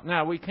all about.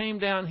 Now, we came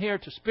down here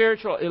to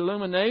spiritual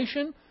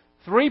illumination.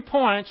 3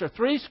 points or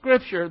 3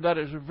 scripture that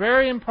is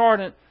very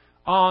important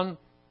on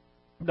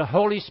the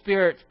Holy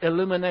Spirit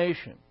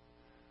illumination.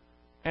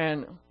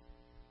 And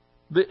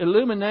the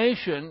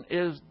illumination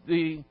is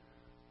the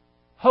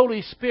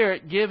Holy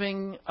Spirit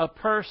giving a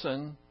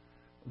person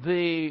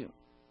the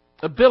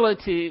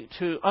ability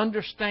to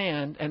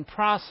understand and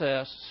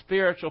process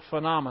spiritual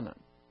phenomena.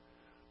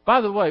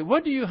 By the way,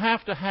 what do you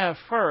have to have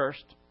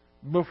first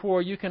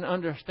before you can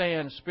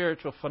understand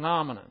spiritual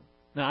phenomena?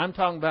 Now, I'm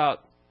talking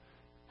about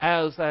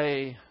as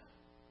a,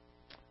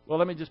 well,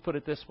 let me just put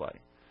it this way.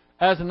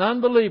 As an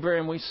unbeliever,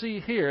 and we see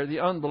here the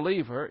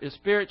unbeliever is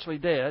spiritually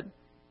dead.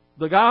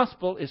 The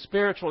gospel is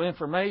spiritual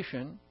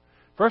information.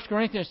 1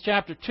 Corinthians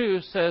chapter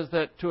 2 says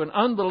that to an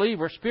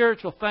unbeliever,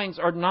 spiritual things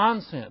are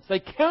nonsense. They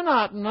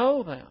cannot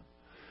know them.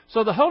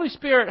 So the Holy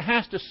Spirit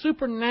has to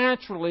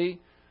supernaturally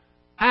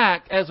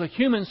act as a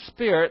human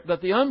spirit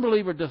that the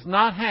unbeliever does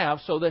not have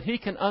so that he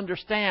can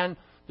understand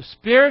the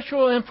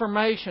spiritual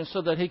information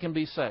so that he can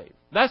be saved.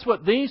 That's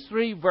what these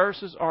 3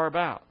 verses are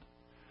about.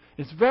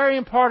 It's very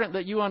important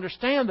that you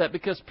understand that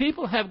because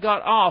people have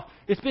got off.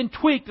 It's been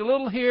tweaked a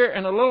little here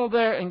and a little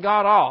there and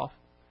got off.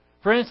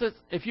 For instance,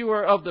 if you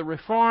were of the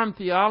Reformed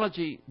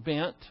theology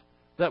bent,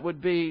 that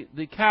would be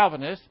the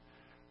Calvinists,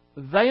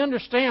 they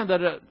understand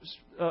that a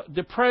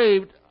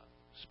depraved,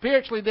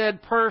 spiritually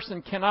dead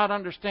person cannot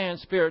understand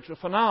spiritual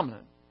phenomena.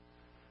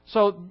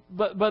 So,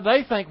 but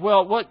they think,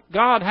 well, what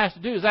God has to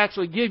do is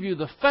actually give you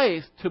the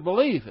faith to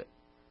believe it.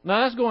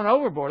 Now, that's going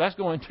overboard. That's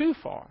going too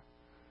far.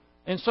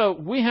 And so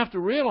we have to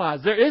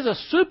realize there is a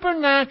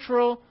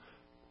supernatural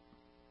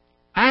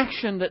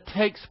action that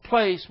takes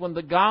place when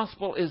the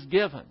gospel is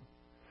given.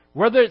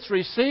 Whether it's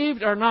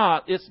received or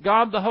not, it's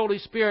God the Holy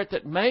Spirit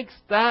that makes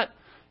that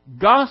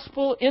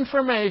gospel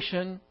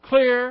information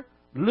clear,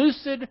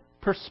 lucid,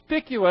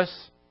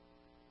 perspicuous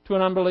to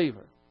an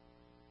unbeliever.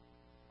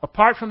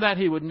 Apart from that,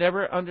 he would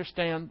never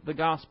understand the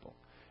gospel.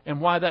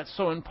 And why that's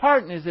so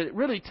important is that it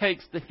really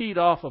takes the heat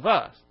off of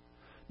us.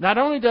 Not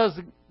only does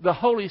the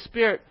Holy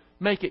Spirit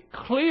make it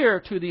clear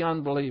to the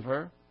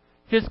unbeliever,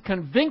 His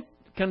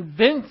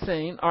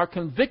convincing or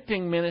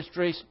convicting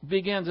ministry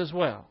begins as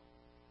well.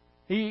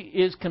 He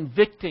is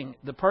convicting.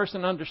 The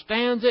person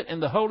understands it,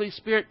 and the Holy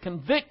Spirit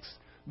convicts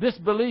this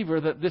believer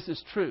that this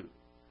is true.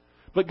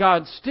 But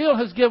God still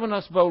has given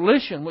us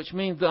volition, which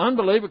means the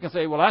unbeliever can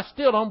say, well, I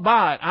still don't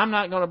buy it. I'm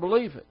not going to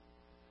believe it.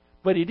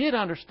 But he did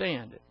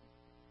understand it.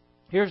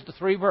 Here's the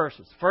 3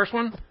 verses. First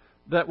one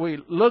that we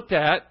looked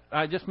at,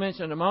 I just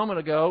mentioned a moment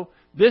ago,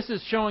 this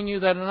is showing you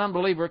that an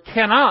unbeliever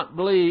cannot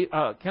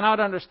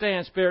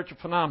understand spiritual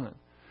phenomena.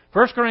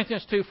 1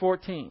 Corinthians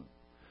 2:14.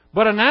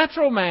 But a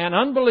natural man,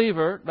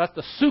 unbeliever, that's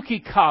the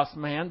psychikos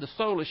man, the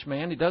soulish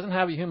man, he doesn't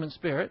have a human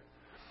spirit,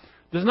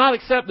 does not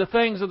accept the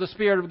things of the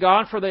Spirit of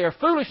God, for they are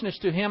foolishness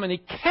to him, and he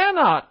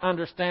cannot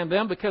understand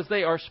them because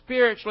they are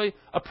spiritually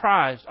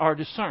apprised or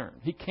discerned.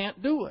 He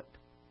can't do it.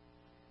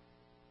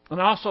 And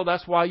also,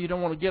 that's why you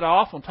don't want to get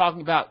off on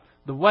talking about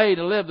the way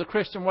to live the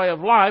Christian way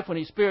of life when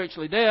he's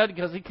spiritually dead,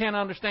 because he can't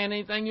understand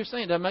anything you're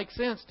saying. It doesn't make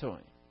sense to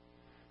him.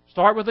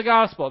 Start with the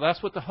gospel.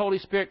 That's what the Holy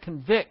Spirit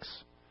convicts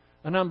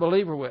an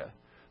unbeliever with.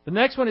 The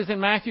next one is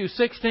in Matthew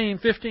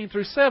 16:15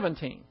 through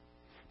 17.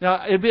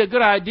 Now, it'd be a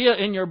good idea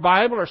in your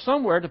Bible or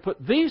somewhere to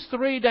put these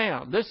 3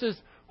 down. This is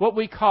what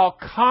we call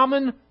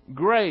common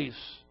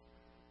grace.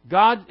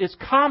 It's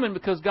common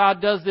because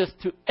God does this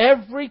to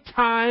every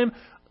time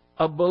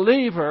a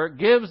believer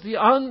gives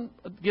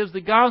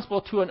the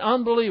gospel to an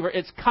unbeliever.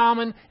 It's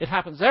common. It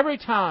happens every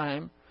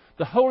time.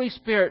 The Holy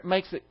Spirit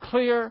makes it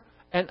clear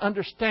and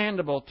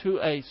understandable to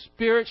a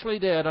spiritually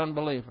dead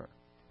unbeliever.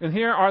 And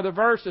here are the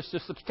verses to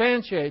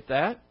substantiate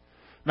that.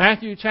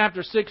 Matthew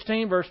chapter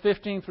 16, verse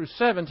 15 through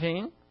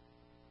 17.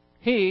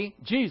 he,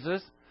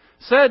 Jesus,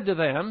 said to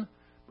them,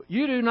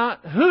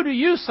 who do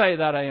you say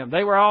that I am?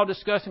 They were all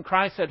discussing.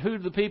 Christ said, who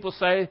do the people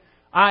say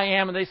I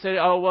am? And they said,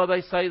 oh, well,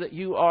 they say that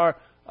you are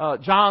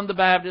John the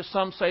Baptist.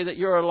 Some say that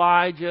you're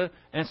Elijah.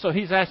 And so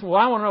he's asking,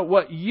 well, I want to know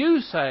what you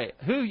say,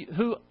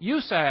 who you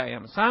say I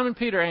am. Simon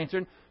Peter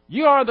answered,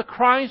 you are the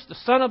Christ, the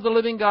Son of the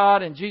living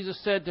God. And Jesus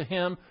said to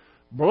him,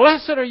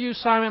 blessed are you,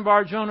 Simon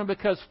Bar-Jonah,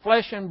 because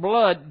flesh and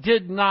blood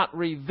did not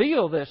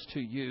reveal this to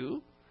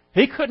you.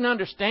 He couldn't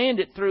understand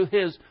it through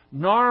his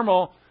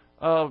normal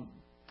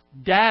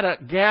data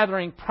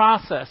gathering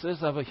processes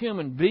of a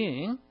human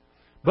being,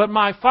 but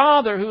my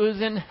Father who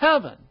is in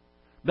heaven.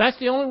 That's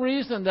the only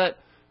reason that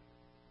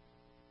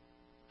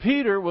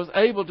Peter was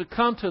able to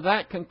come to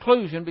that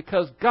conclusion,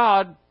 because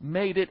God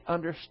made it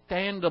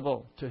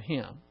understandable to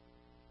him.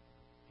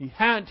 He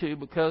had to,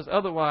 because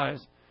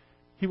otherwise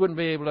he wouldn't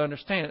be able to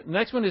understand it. The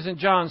next one is in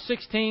John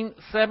 16,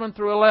 7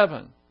 through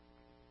 11.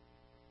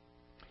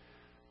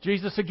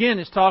 Jesus again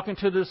is talking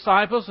to the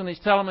disciples, and he's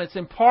telling them it's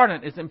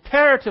important, it's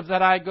imperative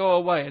that I go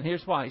away. And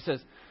here's why. He says,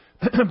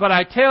 but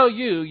I tell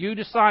you, you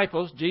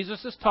disciples,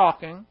 Jesus is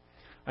talking,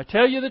 I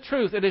tell you the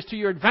truth, it is to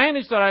your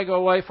advantage that I go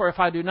away, for if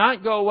I do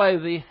not go away,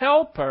 the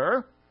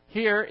Helper,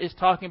 here is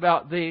talking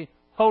about the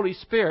Holy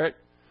Spirit,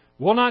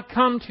 will not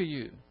come to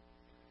you.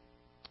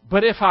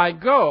 But if I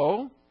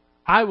go,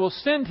 I will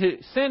send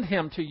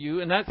him to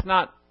you, and that's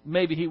not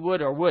maybe he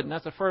would or wouldn't.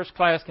 That's a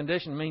first-class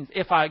condition. It means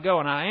if I go,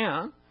 and I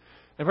am.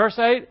 In verse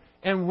 8,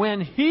 and when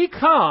he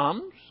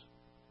comes,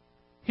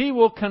 he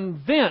will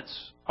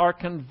convince or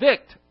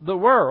convict the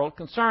world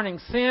concerning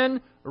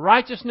sin,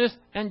 righteousness,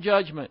 and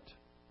judgment.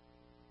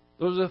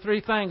 Those are the three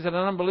things that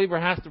an unbeliever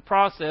has to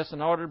process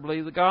in order to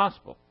believe the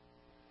gospel.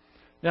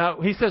 Now,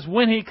 he says,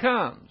 when he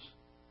comes.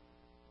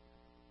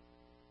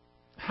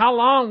 How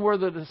long were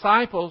the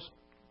disciples?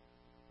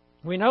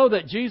 We know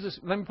that Jesus,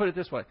 let me put it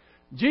this way.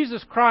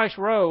 Jesus Christ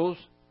rose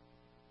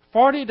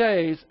 40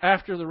 days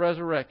after the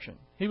resurrection.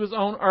 He was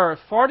on earth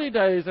 40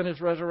 days in his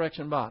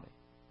resurrection body.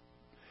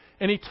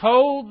 And he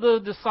told the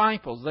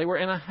disciples, they were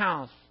in a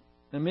house,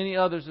 and many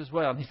others as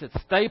well. And he said,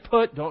 stay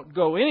put, don't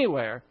go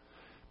anywhere,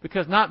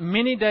 because not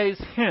many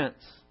days hence,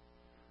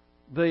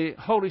 the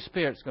Holy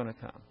Spirit's going to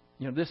come.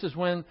 You know, this is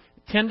when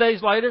 10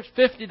 days later, it's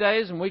 50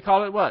 days, and we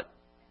call it what?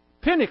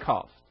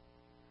 Pentecost.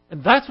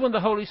 And that's when the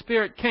Holy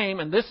Spirit came,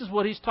 and this is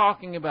what he's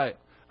talking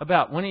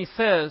about when he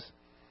says,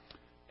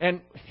 and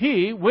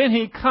he, when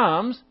he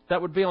comes,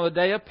 that would be on the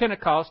day of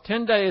Pentecost,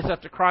 10 days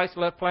after Christ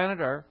left planet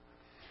Earth,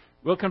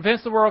 will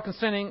convince the world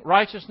concerning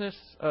righteousness,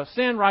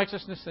 sin,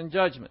 righteousness, and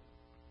judgment.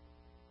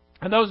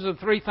 And those are the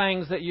three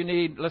things that you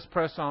need. Let's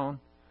press on.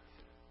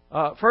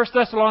 1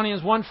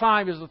 Thessalonians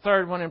 1:5 is the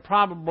third one, and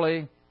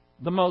probably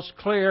the most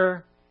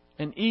clear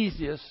and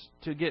easiest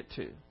to get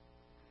to.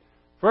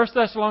 1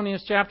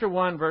 Thessalonians chapter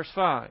 1, verse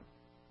 5.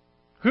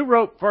 Who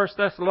wrote 1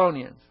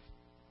 Thessalonians?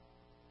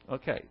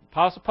 Okay,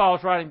 Apostle Paul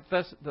is writing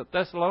the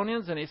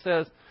Thessalonians, and he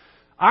says,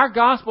 our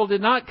gospel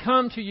did not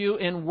come to you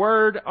in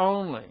word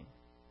only.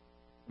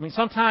 I mean,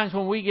 sometimes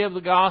when we give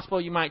the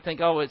gospel, you might think,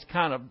 oh, it's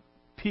kind of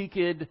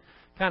peaked,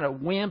 kind of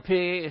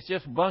wimpy, it's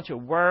just a bunch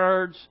of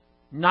words.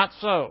 Not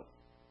so.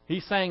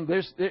 He's saying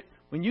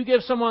when you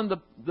give someone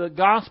the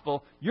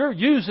gospel, you're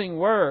using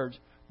words,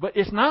 but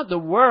it's not the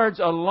words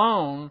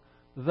alone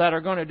that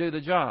are going to do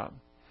the job.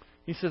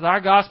 He says, our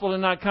gospel did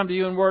not come to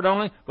you in word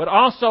only, but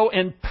also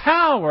in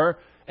power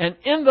and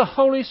in the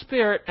Holy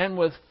Spirit and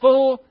with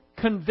full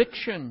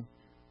conviction.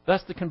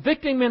 That's the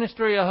convicting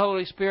ministry of the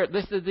Holy Spirit.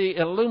 This is the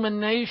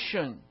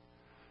illumination,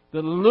 the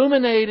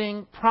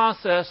illuminating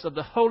process of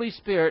the Holy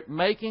Spirit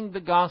making the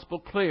gospel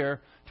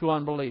clear to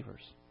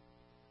unbelievers.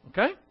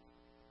 Okay?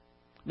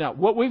 Now,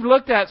 what we've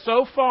looked at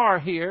so far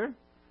here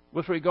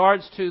with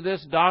regards to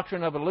this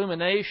doctrine of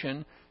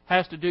illumination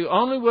has to do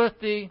only with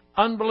the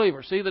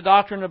unbeliever. See the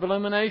doctrine of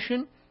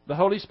illumination? The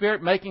Holy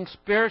Spirit making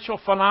spiritual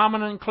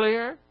phenomenon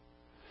clear?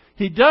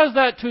 He does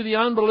that to the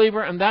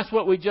unbeliever, and that's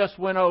what we just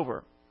went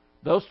over.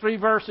 Those three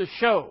verses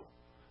show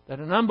that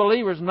an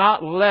unbeliever is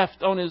not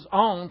left on his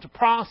own to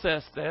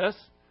process this.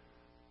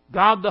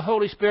 God, the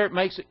Holy Spirit,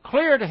 makes it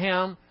clear to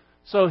him,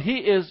 so he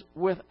is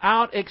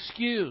without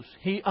excuse.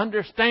 He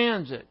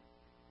understands it.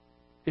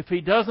 If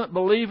he doesn't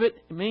believe it,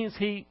 it means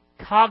he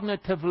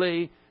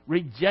cognitively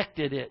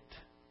rejected it.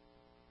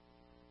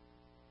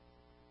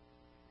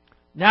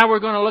 Now we're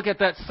going to look at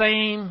that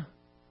same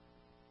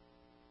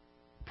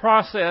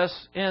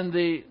process in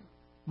the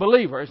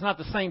believer. It's not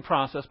the same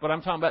process, but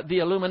I'm talking about the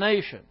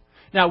illumination.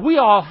 Now, we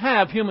all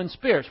have human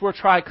spirits. We're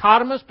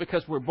trichotomous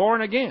because we're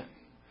born again.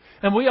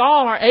 And we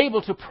all are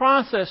able to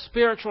process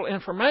spiritual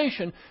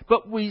information,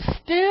 but we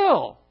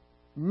still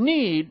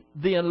need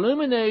the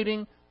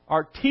illuminating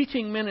or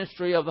teaching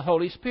ministry of the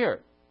Holy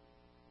Spirit.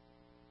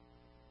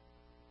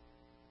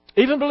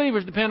 Even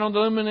believers depend on the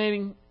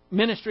illuminating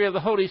ministry of the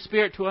Holy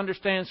Spirit to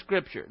understand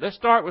Scripture. Let's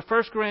start with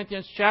 1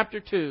 Corinthians chapter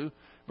 2,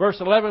 verse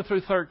 11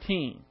 through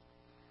 13.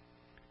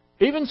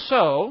 Even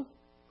so,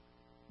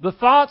 the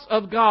thoughts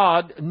of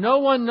God no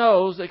one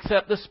knows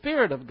except the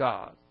Spirit of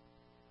God.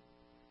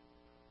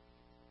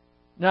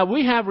 Now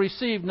we have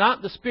received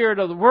not the spirit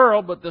of the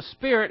world, but the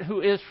Spirit who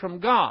is from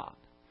God.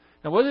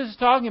 Now what this is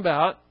talking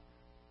about,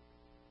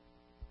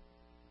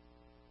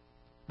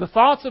 the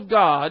thoughts of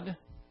God,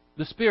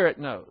 the Spirit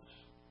knows.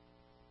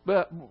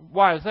 But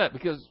why is that?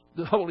 Because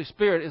the Holy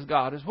Spirit is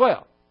God as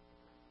well.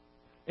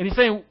 And He's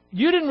saying,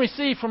 you didn't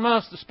receive from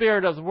us the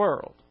spirit of the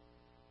world,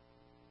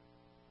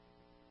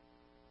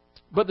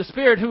 but the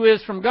Spirit who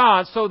is from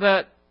God, so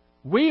that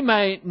we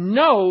may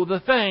know the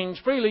things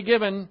freely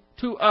given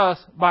to us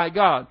by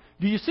God.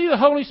 Do you see the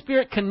Holy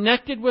Spirit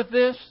connected with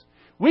this?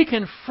 We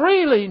can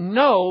freely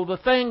know the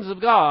things of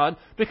God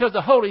because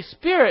the Holy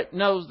Spirit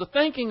knows the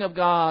thinking of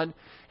God,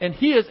 and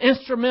He is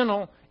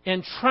instrumental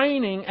in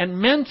training and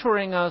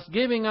mentoring us,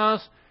 giving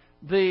us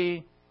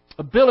the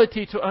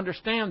ability to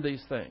understand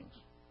these things.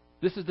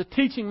 This is the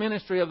teaching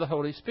ministry of the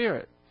Holy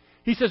Spirit.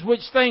 He says,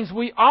 which things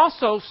we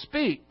also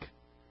speak.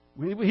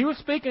 He was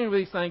speaking of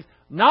these things,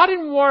 not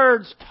in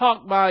words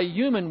taught by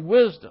human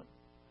wisdom.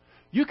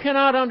 You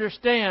cannot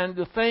understand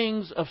the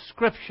things of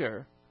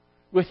Scripture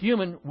with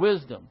human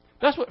wisdom.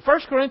 That's what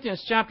 1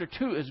 Corinthians chapter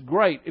 2 is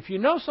great. If you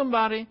know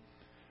somebody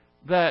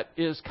that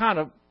is kind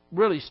of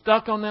really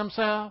stuck on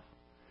themselves,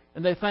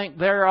 and they think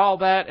they're all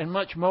that and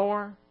much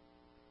more,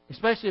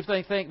 especially if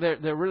they think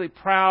they're really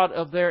proud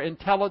of their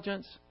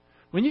intelligence.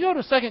 When you go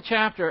to the second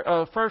chapter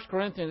of 1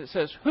 Corinthians, it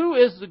says, who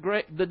is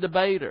the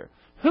debater?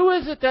 Who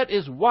is it that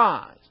is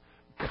wise?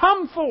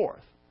 Come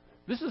forth.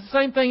 This is the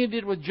same thing He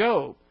did with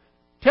Job.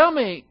 Tell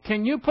me,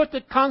 can you put the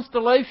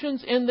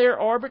constellations in their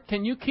orbit?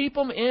 Can you keep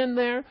them in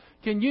there?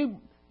 Can you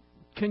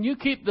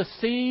keep the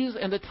seas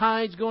and the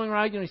tides going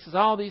right? And he says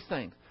all these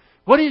things.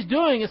 What he's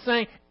doing is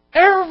saying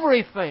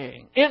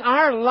everything in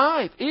our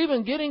life,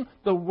 even getting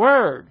the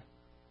Word,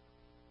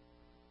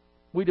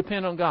 we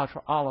depend on God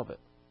for all of it.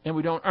 And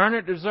we don't earn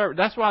it, deserve it.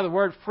 That's why the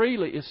word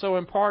freely is so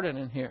important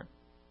in here.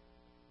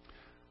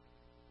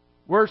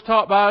 Words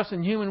taught by us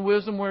in human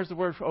wisdom. Where's the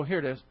word? Oh, here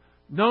it is.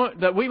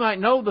 That we might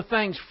know the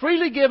things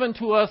freely given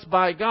to us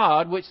by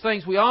God, which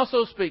things we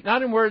also speak,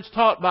 not in words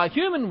taught by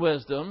human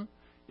wisdom.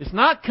 It's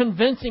not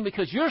convincing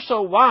because you're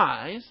so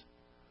wise,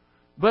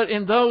 but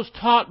in those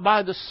taught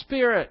by the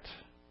Spirit.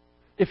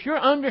 If you're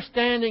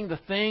understanding the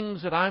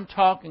things that I'm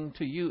talking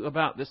to you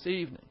about this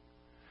evening,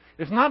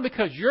 it's not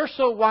because you're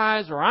so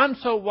wise or I'm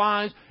so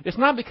wise. It's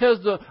not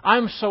because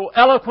I'm so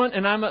eloquent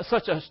and I'm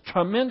such a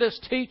tremendous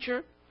teacher.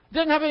 It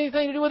doesn't have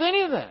anything to do with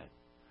any of that.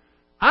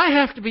 I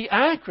have to be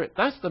accurate.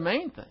 That's the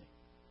main thing.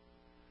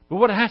 But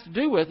what it has to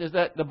do with is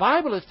that the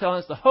Bible is telling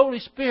us the Holy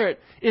Spirit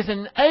is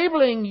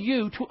enabling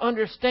you to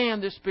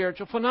understand this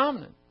spiritual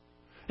phenomenon.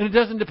 And it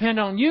doesn't depend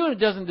on you and it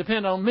doesn't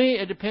depend on me.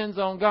 It depends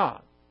on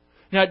God.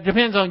 Now, it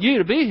depends on you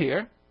to be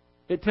here.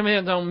 It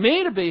depends on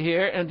me to be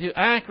here and to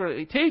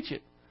accurately teach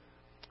it.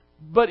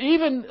 But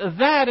even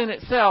that in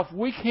itself,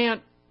 we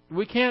can't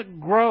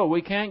grow.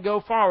 We can't go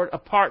forward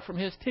apart from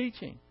His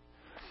teaching.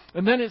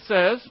 And then it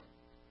says,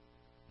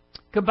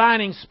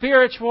 combining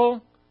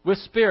spiritual with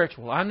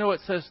spiritual. I know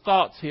it says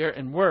thoughts here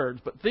and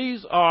words, but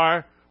these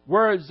are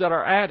words that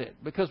are added.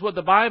 Because what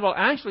the Bible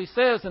actually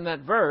says in that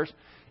verse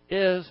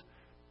is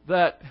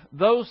that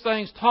those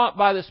things taught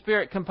by the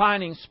Spirit,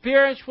 combining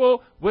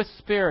spiritual with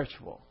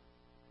spiritual.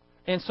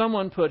 And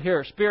someone put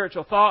here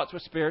spiritual thoughts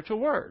with spiritual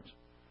words.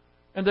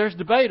 And there's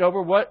debate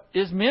over what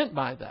is meant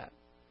by that.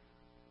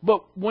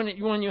 But when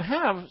you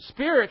have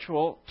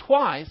spiritual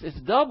twice, it's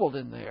doubled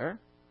in there.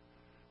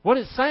 What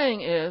it's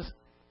saying is,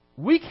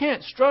 we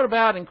can't strut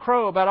about and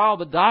crow about all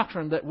the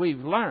doctrine that we've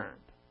learned.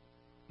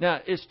 Now,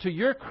 it's to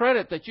your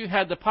credit that you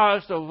had the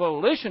positive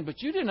volition,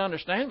 but you didn't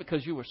understand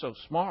because you were so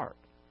smart.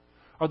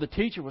 Or the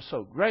teacher was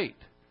so great.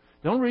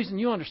 The only reason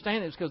you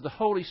understand it is because the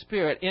Holy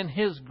Spirit, in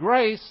His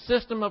grace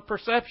system of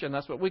perception,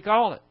 that's what we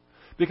call it.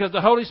 Because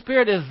the Holy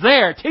Spirit is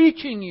there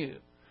teaching you.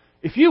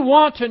 If you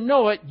want to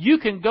know it, you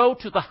can go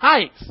to the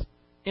heights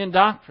in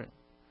doctrine.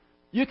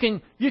 You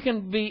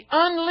can be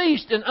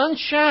unleashed and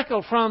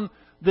unshackled from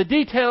the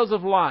details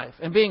of life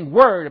and being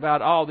worried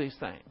about all these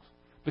things.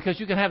 Because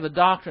you can have the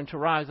doctrine to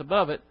rise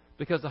above it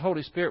because the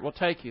Holy Spirit will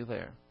take you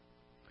there.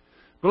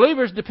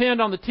 Believers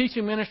depend on the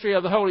teaching ministry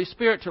of the Holy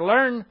Spirit to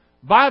learn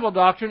Bible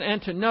doctrine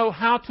and to know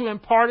how to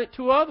impart it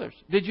to others.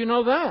 Did you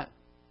know that?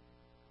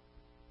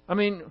 I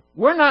mean,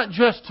 we're not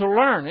just to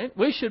learn it.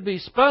 We should be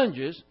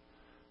sponges.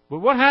 But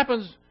what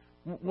happens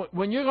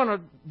when you're going to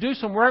do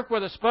some work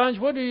with a sponge?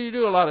 What do you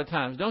do a lot of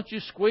times? Don't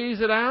you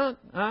squeeze it out?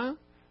 Huh?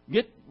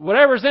 Get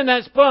whatever's in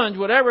that sponge,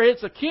 whatever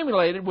it's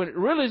accumulated, what it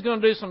really is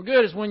going to do some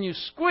good is when you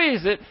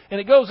squeeze it and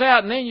it goes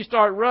out and then you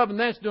start rubbing,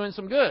 that's doing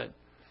some good.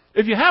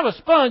 If you have a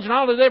sponge and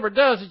all it ever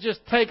does is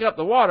just take up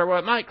the water, well,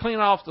 it might clean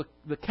off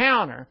the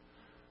counter.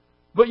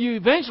 But you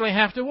eventually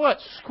have to what?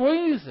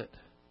 Squeeze it.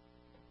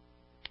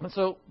 And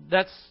so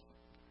that's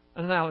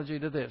an analogy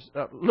to this.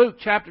 Luke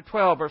chapter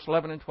 12, verse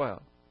 11 and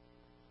 12.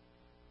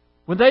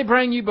 When they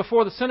bring you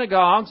before the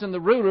synagogues and the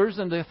rulers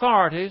and the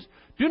authorities,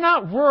 do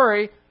not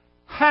worry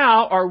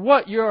how or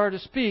what you are to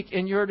speak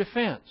in your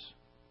defense,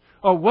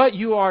 or what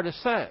you are to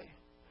say.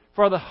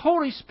 For the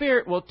Holy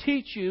Spirit will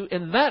teach you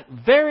in that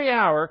very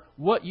hour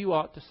what you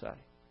ought to say.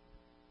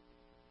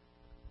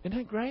 Isn't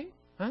that great?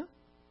 Huh?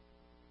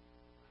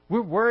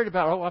 We're worried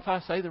about, if I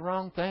say the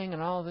wrong thing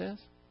and all this.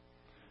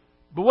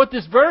 But what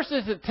this verse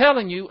isn't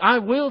telling you, I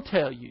will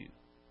tell you.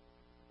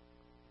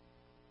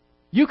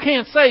 You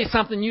can't say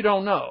something you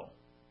don't know.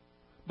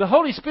 The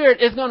Holy Spirit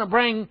is going to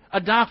bring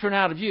a doctrine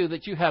out of you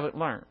that you haven't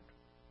learned.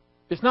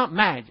 It's not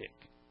magic.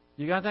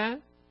 You got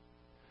that?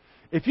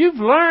 If you've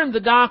learned the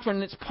doctrine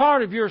that's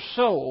part of your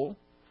soul,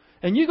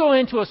 and you go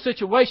into a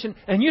situation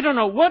and you don't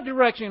know what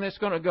direction it's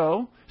going to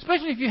go,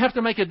 especially if you have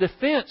to make a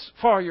defense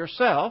for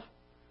yourself,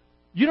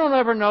 you don't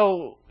ever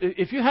know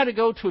if you had to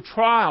go to a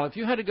trial, if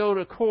you had to go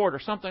to court or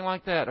something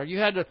like that, or you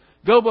had to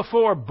go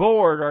before a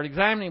board or an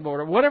examining board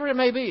or whatever it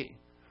may be.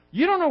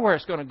 You don't know where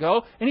it's going to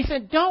go. And he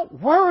said,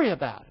 don't worry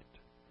about it.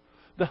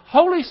 The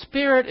Holy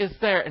Spirit is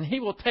there, and He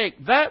will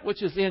take that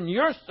which is in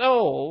your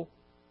soul,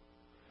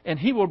 and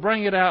He will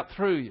bring it out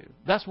through you.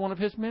 That's one of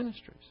His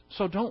ministries.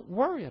 So don't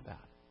worry about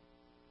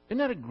it. Isn't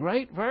that a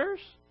great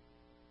verse?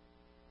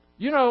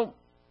 You know,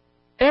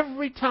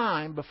 every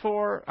time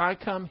before I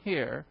come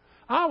here,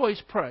 I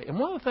always pray. And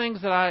one of the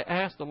things that I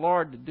ask the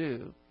Lord to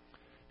do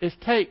is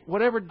take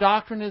whatever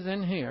doctrine is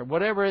in here,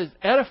 whatever is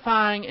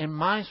edifying in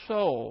my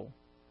soul,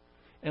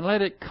 and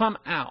let it come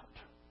out.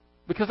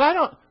 Because I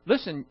don't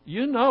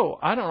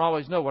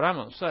always know what I'm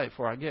going to say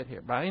before I get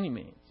here, by any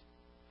means.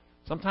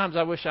 Sometimes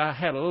I wish I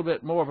had a little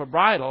bit more of a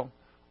bridle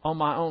on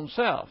my own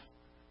self.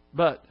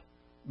 But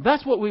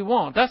that's what we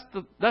want. That's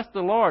the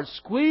Lord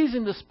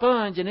squeezing the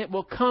sponge, and it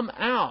will come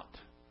out.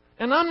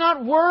 And I'm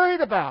not worried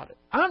about it.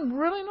 I'm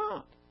really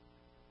not.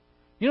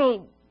 You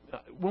know,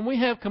 when we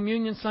have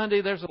Communion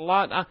Sunday, there's a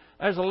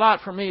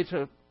lot for me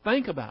to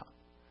think about.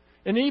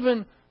 And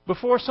even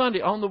before Sunday,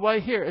 on the way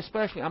here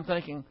especially, I'm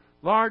thinking,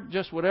 Lord,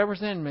 just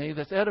whatever's in me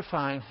that's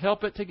edifying,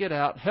 help it to get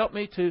out. Help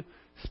me to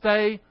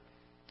stay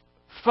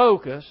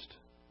focused.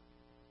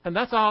 And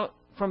that's all.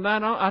 From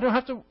that on, I don't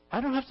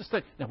have to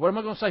say, now what am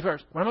I going to say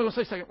first? What am I going to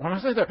say second? What am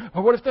I going to say third?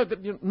 Or what if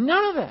that?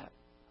 None of that.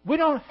 We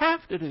don't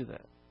have to do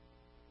that.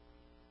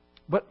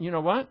 But you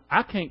know what?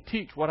 I can't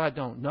teach what I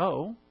don't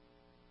know.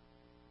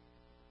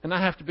 And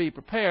I have to be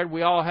prepared.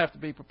 We all have to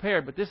be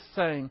prepared. But this is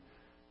saying,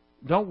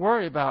 don't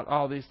worry about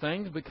all these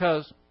things,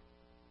 because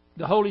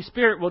the Holy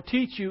Spirit will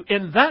teach you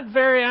in that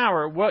very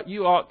hour what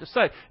you ought to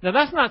say. Now,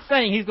 that's not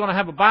saying He's going to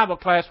have a Bible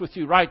class with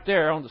you right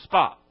there on the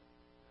spot.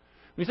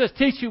 When He says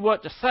teach you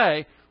what to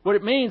say, what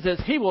it means is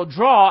He will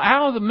draw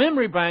out of the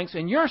memory banks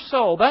in your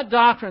soul that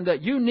doctrine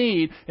that you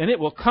need, and it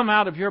will come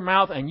out of your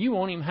mouth, and you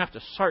won't even have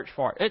to search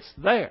for it. It's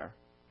there.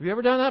 Have you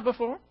ever done that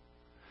before?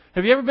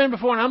 Have you ever been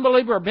before an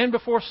unbeliever or been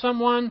before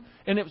someone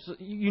and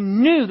you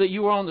knew that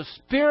you were on the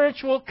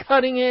spiritual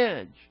cutting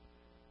edge?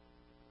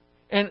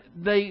 And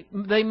they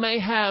may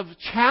have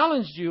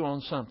challenged you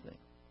on something.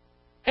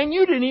 And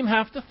you didn't even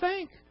have to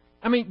think.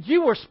 I mean,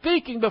 you were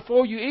speaking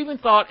before you even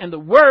thought, and the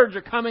words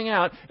are coming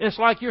out. And it's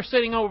like you're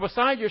sitting over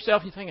beside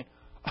yourself and you're thinking,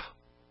 oh,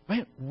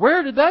 man,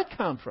 where did that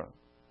come from?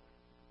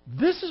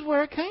 This is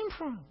where it came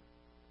from.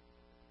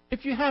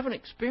 If you haven't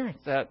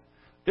experienced that,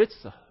 it's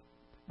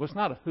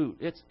not a hoot.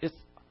 It's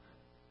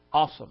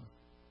awesome.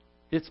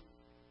 It's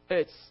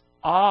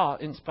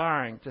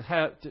awe-inspiring to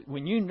have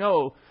when you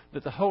know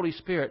that the Holy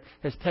Spirit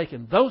has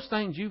taken those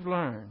things you've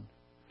learned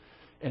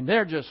and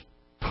they're just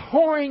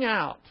pouring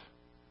out.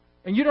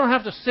 And you don't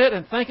have to sit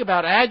and think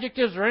about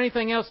adjectives or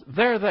anything else.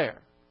 They're there.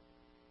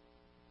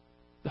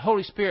 The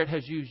Holy Spirit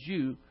has used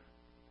you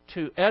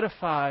to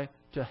edify,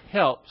 to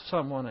help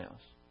someone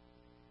else.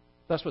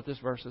 That's what this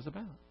verse is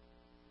about.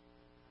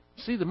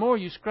 See, the more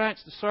you scratch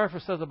the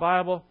surface of the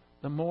Bible,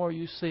 the more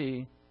you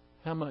see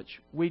how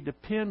much we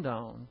depend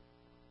on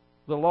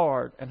the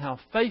Lord and how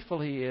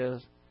faithful He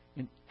is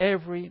in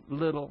every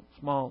little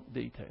small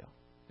detail.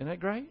 Isn't that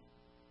great?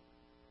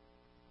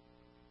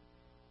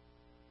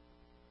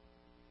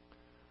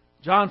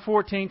 John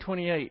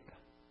 14:28.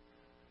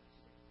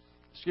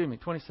 Excuse me,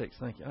 26.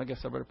 Thank you. I guess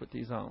I better put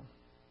these on.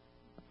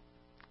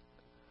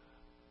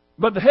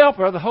 But the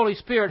Helper, the Holy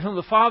Spirit, whom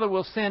the Father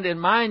will send in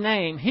my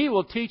name, He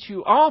will teach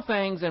you all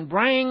things and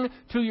bring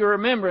to your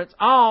remembrance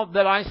all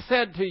that I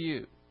said to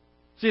you.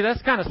 See,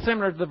 that's kind of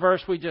similar to the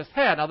verse we just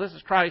had. Now, this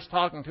is Christ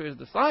talking to His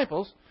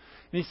disciples.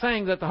 And He's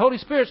saying that the Holy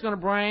Spirit's going to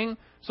bring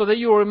so that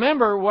you will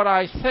remember what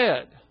I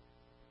said.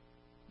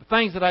 The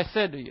things that I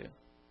said to you.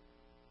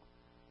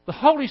 The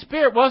Holy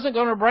Spirit wasn't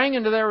going to bring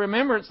into their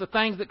remembrance the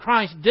things that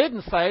Christ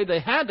didn't say. They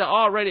had to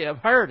already have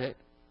heard it.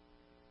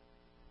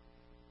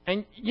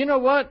 And you know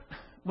what?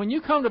 When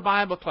you come to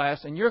Bible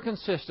class and you're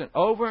consistent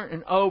over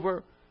and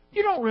over,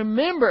 you don't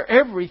remember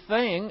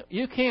everything.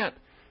 You can't.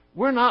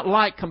 We're not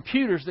like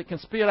computers that can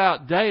spit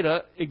out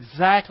data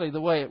exactly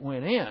the way it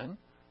went in.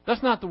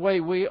 That's not the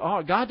way we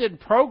are. God didn't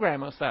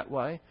program us that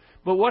way.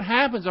 But what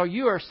happens are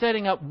you are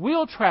setting up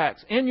wheel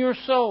tracks in your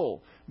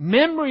soul,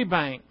 memory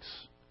banks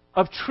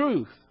of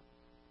truth.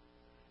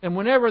 And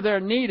whenever they're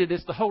needed,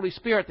 it's the Holy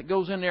Spirit that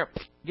goes in there,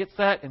 gets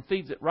that, and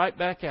feeds it right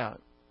back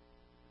out.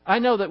 I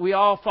know that we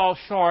all fall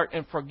short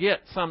and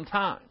forget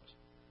sometimes.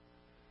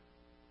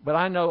 But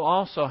I know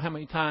also how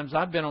many times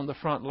I've been on the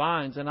front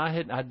lines and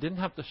I didn't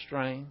have to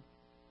strain.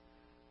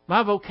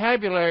 My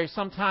vocabulary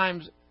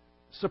sometimes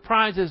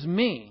surprises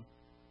me.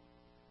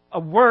 A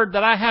word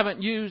that I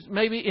haven't used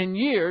maybe in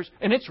years,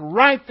 and it's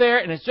right there,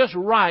 and it's just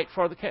right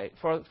for the case.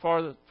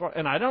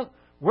 And I don't.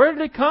 Where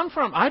did it come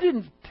from? I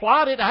didn't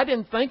plot it. I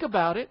didn't think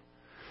about it.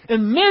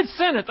 In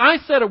mid-sentence, I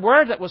said a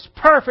word that was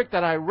perfect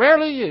that I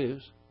rarely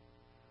use.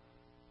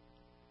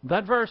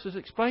 That verse is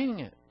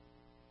explaining it.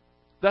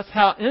 That's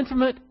how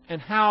intimate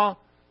and how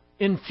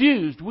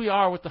infused we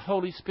are with the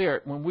Holy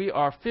Spirit when we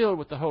are filled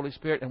with the Holy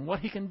Spirit and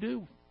what He can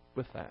do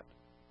with that.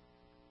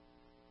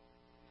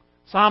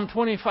 Psalm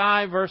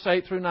 25, verse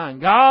 8 through 9.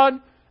 God,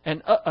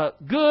 and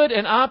good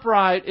and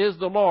upright is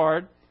the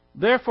Lord.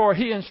 Therefore,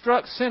 He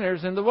instructs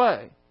sinners in the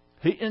way.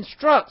 He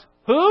instructs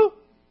who?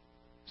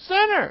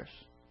 Sinners.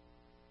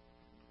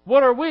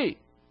 What are we?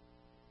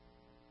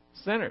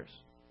 Sinners.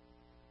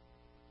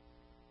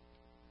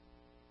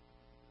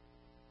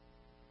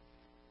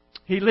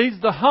 He leads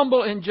the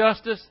humble in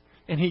justice,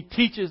 and He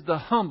teaches the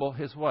humble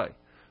His way.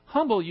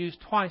 Humble used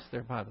twice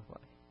there, by the way.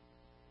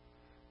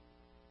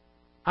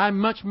 I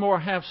much more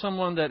have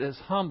someone that is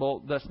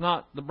humble, that's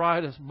not the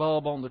brightest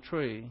bulb on the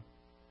tree,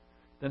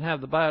 than have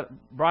the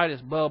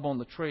brightest bulb on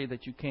the tree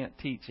that you can't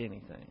teach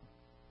anything.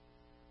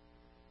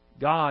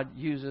 God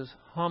uses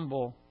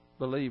humble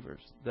believers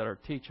that are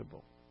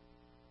teachable.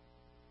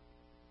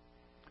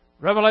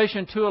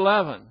 Revelation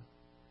 2:11.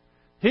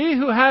 He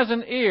who has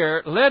an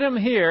ear, let him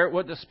hear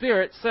what the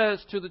Spirit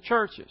says to the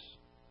churches.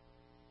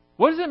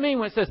 What does it mean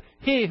when it says,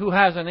 he who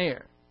has an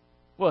ear?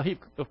 Well,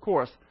 of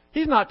course,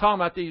 He's not talking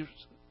about these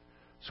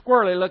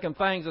squirrely looking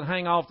things that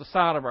hang off the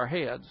side of our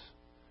heads.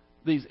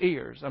 These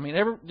ears. I mean,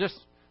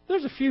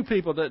 there's a few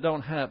people that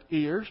don't have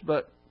ears,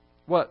 but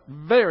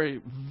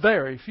very,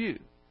 very few.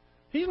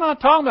 He's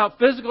not talking about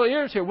physical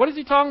ears here. What is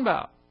He talking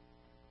about?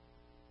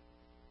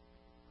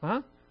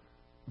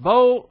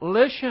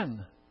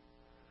 Volition.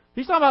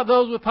 He's talking about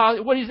those with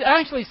positive. What He's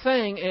actually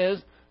saying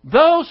is,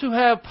 those who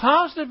have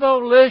positive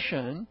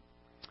volition,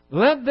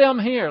 let them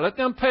hear. Let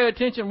them pay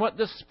attention what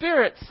the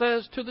Spirit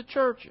says to the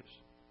churches.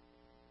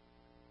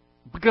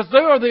 Because they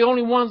are the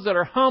only ones that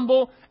are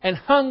humble and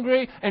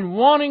hungry and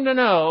wanting to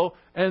know,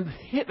 and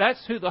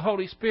that's who the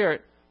Holy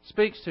Spirit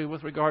speaks to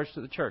with regards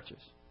to the churches.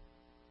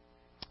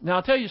 Now,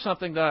 I'll tell you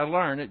something that I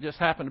learned. It just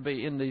happened to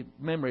be in the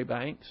memory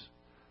banks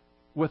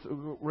with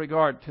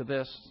regard to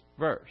this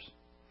verse.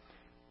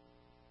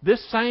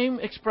 This same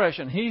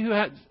expression, he who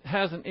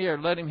has an ear,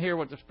 let him hear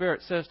what the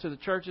Spirit says to the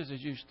churches,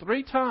 is used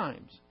 3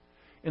 times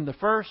in the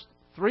first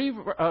 3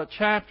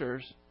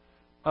 chapters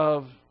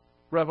of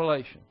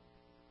Revelation.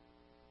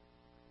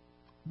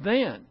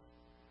 Then,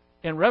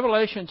 in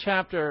Revelation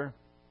chapter,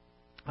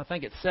 I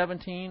think it's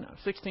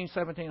 16,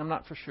 17, I'm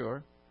not for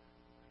sure,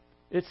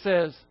 it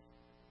says,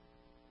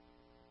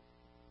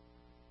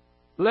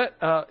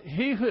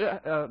 he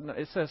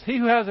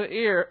who has an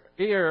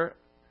ear,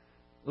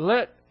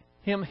 let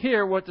him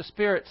hear what the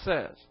Spirit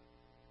says.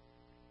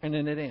 And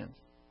then it ends.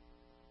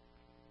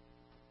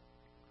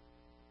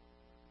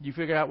 Did you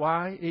figure out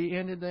why he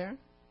ended there?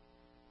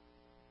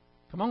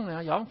 Come on now,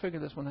 y'all can figure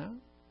this one out.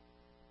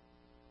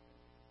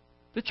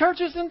 The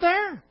church isn't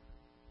there.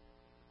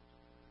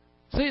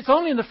 See, it's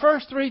only in the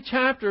first 3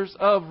 chapters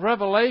of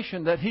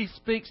Revelation that he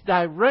speaks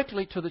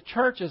directly to the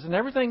churches, and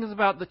everything is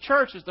about the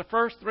church is the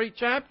first 3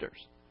 chapters.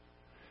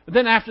 And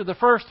then after the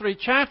first 3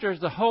 chapters,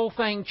 the whole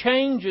thing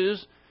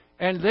changes,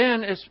 and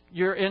then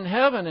you're in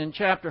heaven in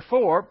chapter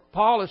 4.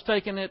 Paul is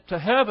taking it to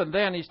heaven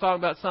then. He's talking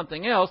about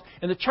something else.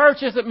 And the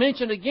church isn't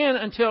mentioned again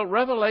until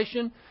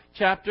Revelation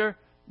chapter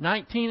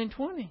 19 and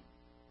 20.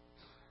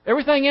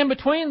 Everything in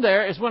between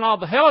there is when all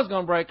the hell is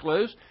going to break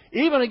loose.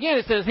 Even again,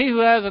 it says, he who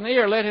has an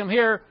ear, let him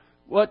hear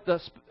what the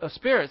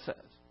Spirit says.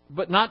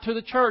 But not to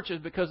the churches,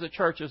 because the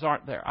churches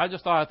aren't there. I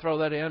just thought I'd throw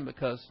that in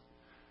because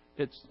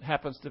it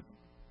happens to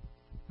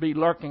be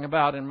lurking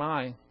about in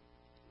my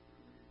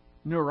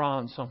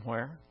neuron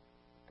somewhere.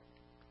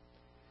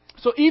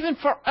 So even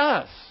for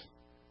us,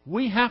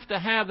 we have to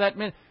have that.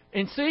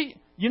 And see,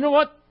 you know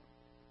what?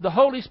 The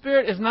Holy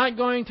Spirit is not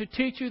going to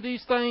teach you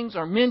these things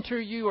or mentor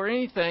you or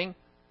anything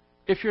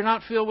if you're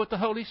not filled with the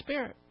Holy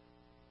Spirit.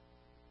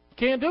 You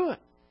can't do it.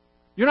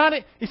 You're not,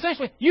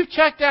 essentially, you've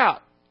checked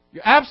out.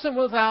 You're absent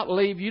without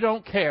leave. You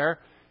don't care.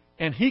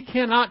 And He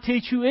cannot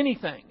teach you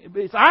anything.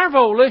 It's our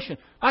volition.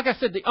 Like I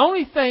said, the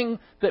only thing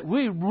that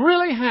we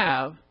really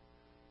have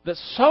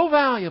that's so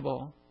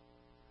valuable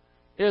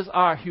is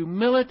our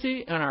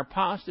humility and our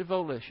positive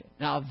volition.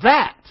 Now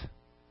that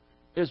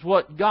is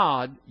what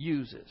God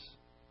uses.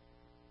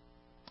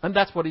 And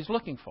that's what He's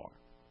looking for.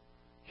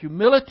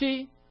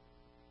 Humility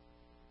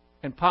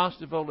and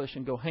positive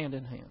volition go hand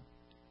in hand.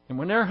 And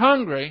when they're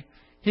hungry,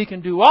 He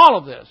can do all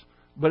of this.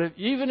 But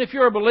even if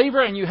you're a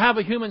believer and you have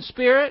a human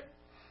spirit,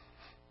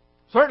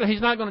 certainly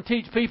He's not going to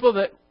teach people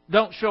that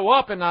don't show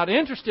up and not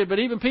interested, but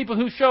even people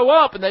who show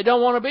up and they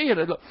don't want to be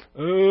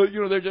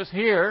here. They're just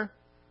here.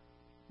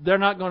 They're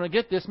not going to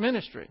get this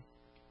ministry.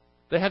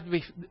 They have to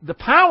be. The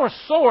power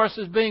source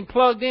is being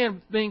plugged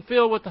in, being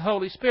filled with the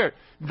Holy Spirit.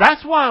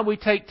 That's why we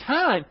take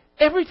time.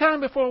 Every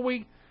time before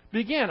we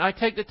begin, I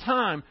take the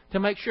time to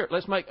make sure.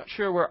 Let's make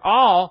sure we're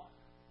all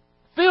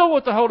filled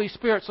with the Holy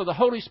Spirit so the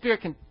Holy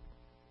Spirit can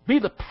be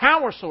the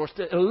power source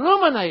to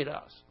illuminate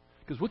us.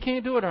 Because we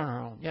can't do it on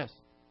our own. Yes?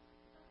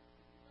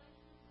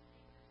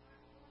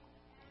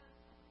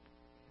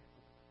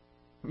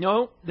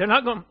 No, they're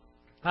not going.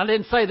 I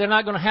didn't say they're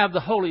not going to have the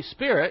Holy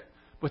Spirit,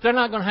 but they're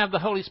not going to have the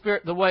Holy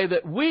Spirit the way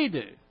that we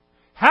do.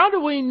 How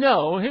do we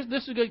know?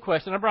 This is a good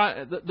question.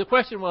 The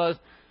question was,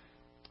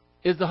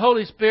 is the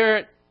Holy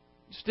Spirit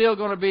still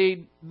going to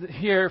be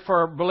here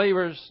for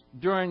believers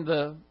during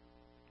the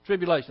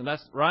tribulation?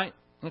 That's right?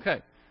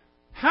 Okay.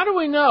 How do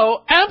we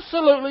know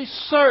absolutely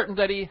certain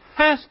that He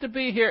has to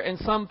be here in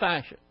some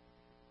fashion?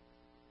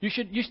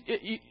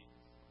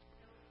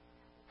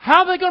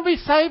 How are they going to be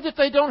saved if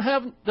they don't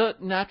have the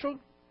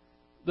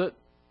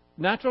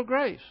natural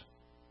grace?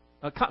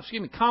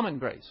 Common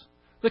grace.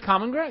 The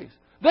common grace.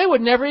 They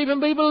would never even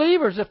be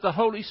believers if the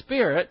Holy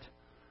Spirit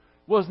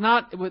was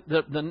not, with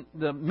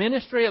the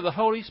ministry of the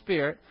Holy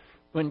Spirit,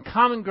 when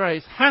common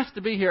grace has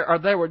to be here, or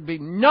there would be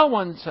no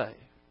one saved.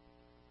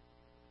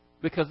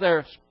 Because they're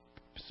a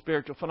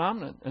spiritual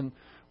phenomenon. And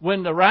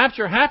when the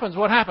rapture happens,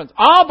 what happens?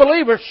 All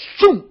believers,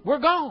 shoom, we're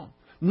gone.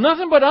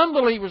 Nothing but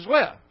unbelievers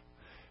left.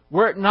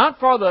 Were it not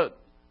for the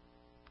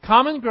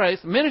common grace,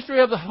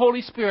 ministry of the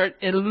Holy Spirit,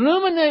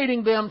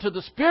 illuminating them to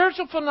the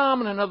spiritual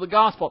phenomenon of the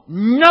gospel,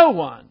 no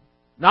one,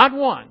 not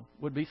one,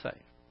 would be saved.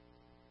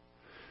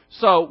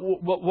 So,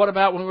 what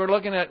about when we're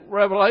looking at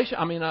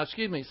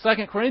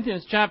 2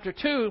 Corinthians chapter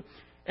 2,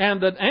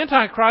 and the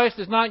Antichrist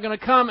is not going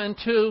to come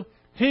until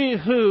he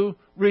who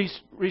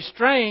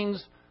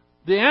restrains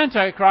the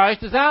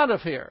Antichrist is out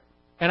of here.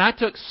 And I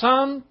took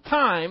some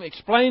time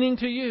explaining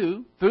to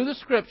you, through the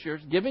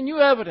Scriptures, giving you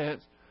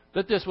evidence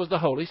that this was the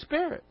Holy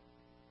Spirit.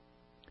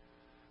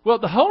 Well,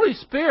 the Holy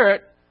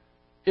Spirit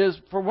is,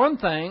 for one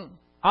thing,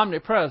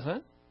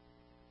 omnipresent.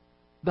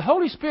 The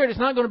Holy Spirit is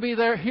not going to be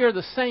here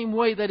the same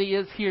way that He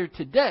is here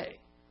today.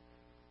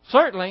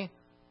 Certainly,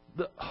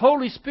 the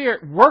Holy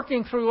Spirit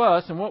working through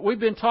us, and what we've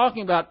been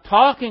talking about,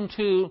 talking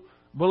to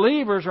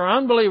believers or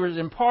unbelievers,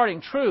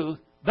 imparting truth,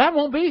 that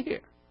won't be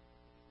here.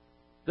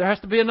 There has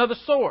to be another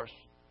source.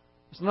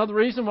 It's another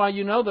reason why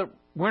you know that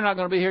we're not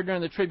going to be here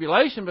during the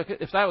tribulation, because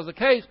if that was the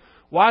case,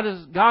 why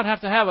does God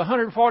have to have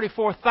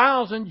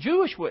 144,000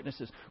 Jewish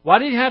witnesses? Why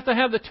did He have to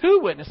have the 2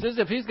 witnesses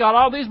if He's got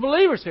all these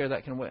believers here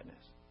that can witness?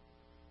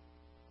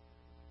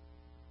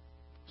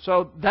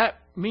 So that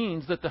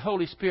means that the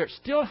Holy Spirit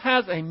still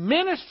has a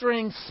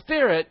ministering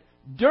spirit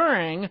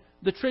during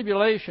the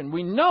tribulation.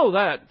 We know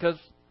that because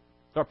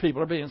our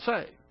people are being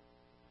saved.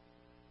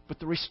 But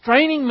the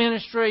restraining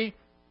ministry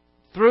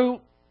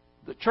through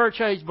the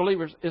church age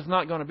believers is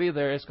not going to be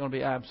there. It's going to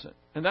be absent.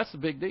 And that's the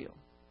big deal.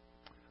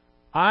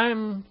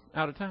 I'm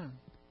out of time.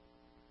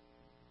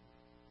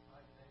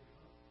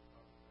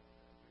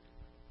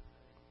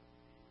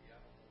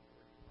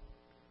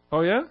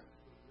 Oh, yeah?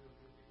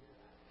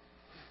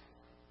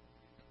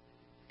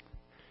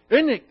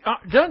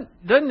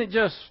 Doesn't it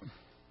just...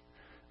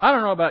 I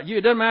don't know about you.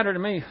 It doesn't matter to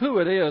me who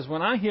it is.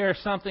 When I hear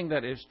something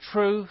that is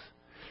truth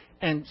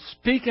and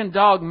speaking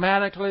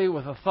dogmatically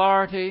with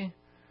authority,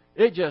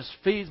 it just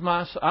feeds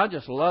my soul. I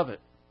just love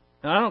it.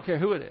 And I don't care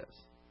who it is.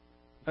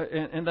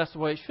 And that's the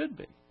way it should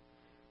be.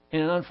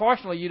 And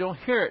unfortunately, you don't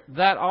hear it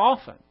that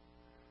often.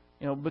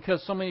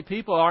 Because so many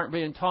people aren't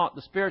being taught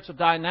the spiritual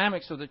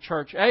dynamics of the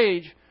church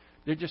age.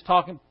 They're just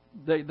talking,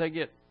 they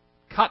get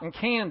cotton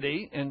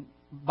candy and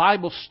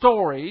Bible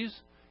stories,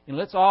 and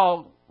let's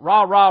all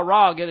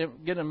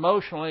get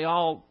emotionally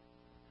all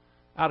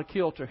out of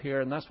kilter here,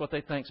 and that's what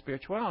they think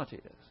spirituality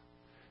is.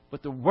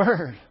 But the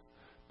Word,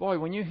 boy,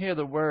 when you hear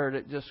the Word,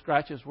 it just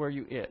scratches where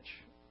you itch.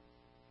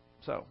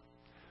 So,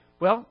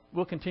 well,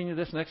 we'll continue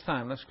this next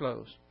time. Let's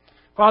close.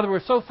 Father, we're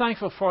so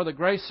thankful for the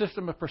grace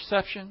system of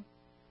perception,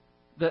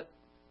 that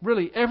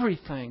really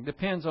everything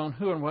depends on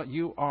who and what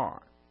you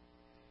are,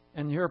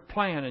 and your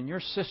plan and your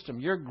system,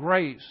 your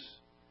grace.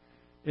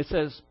 It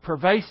says,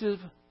 pervasive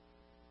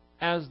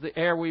as the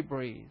air we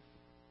breathe.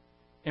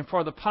 And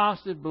for the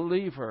positive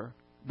believer,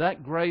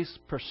 that grace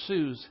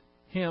pursues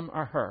him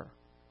or her.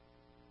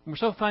 And we're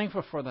so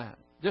thankful for that.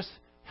 Just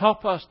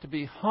help us to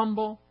be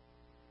humble,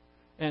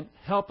 and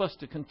help us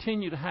to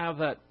continue to have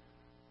that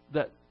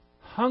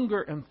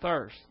hunger and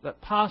thirst, that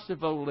positive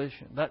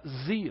volition, that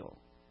zeal,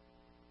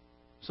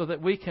 so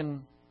that we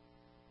can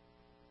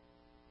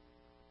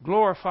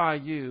glorify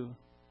you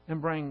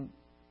and bring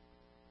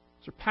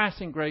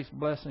surpassing grace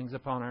blessings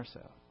upon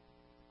ourselves.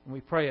 And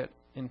we pray it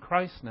in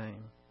Christ's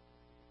name.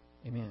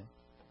 Amen.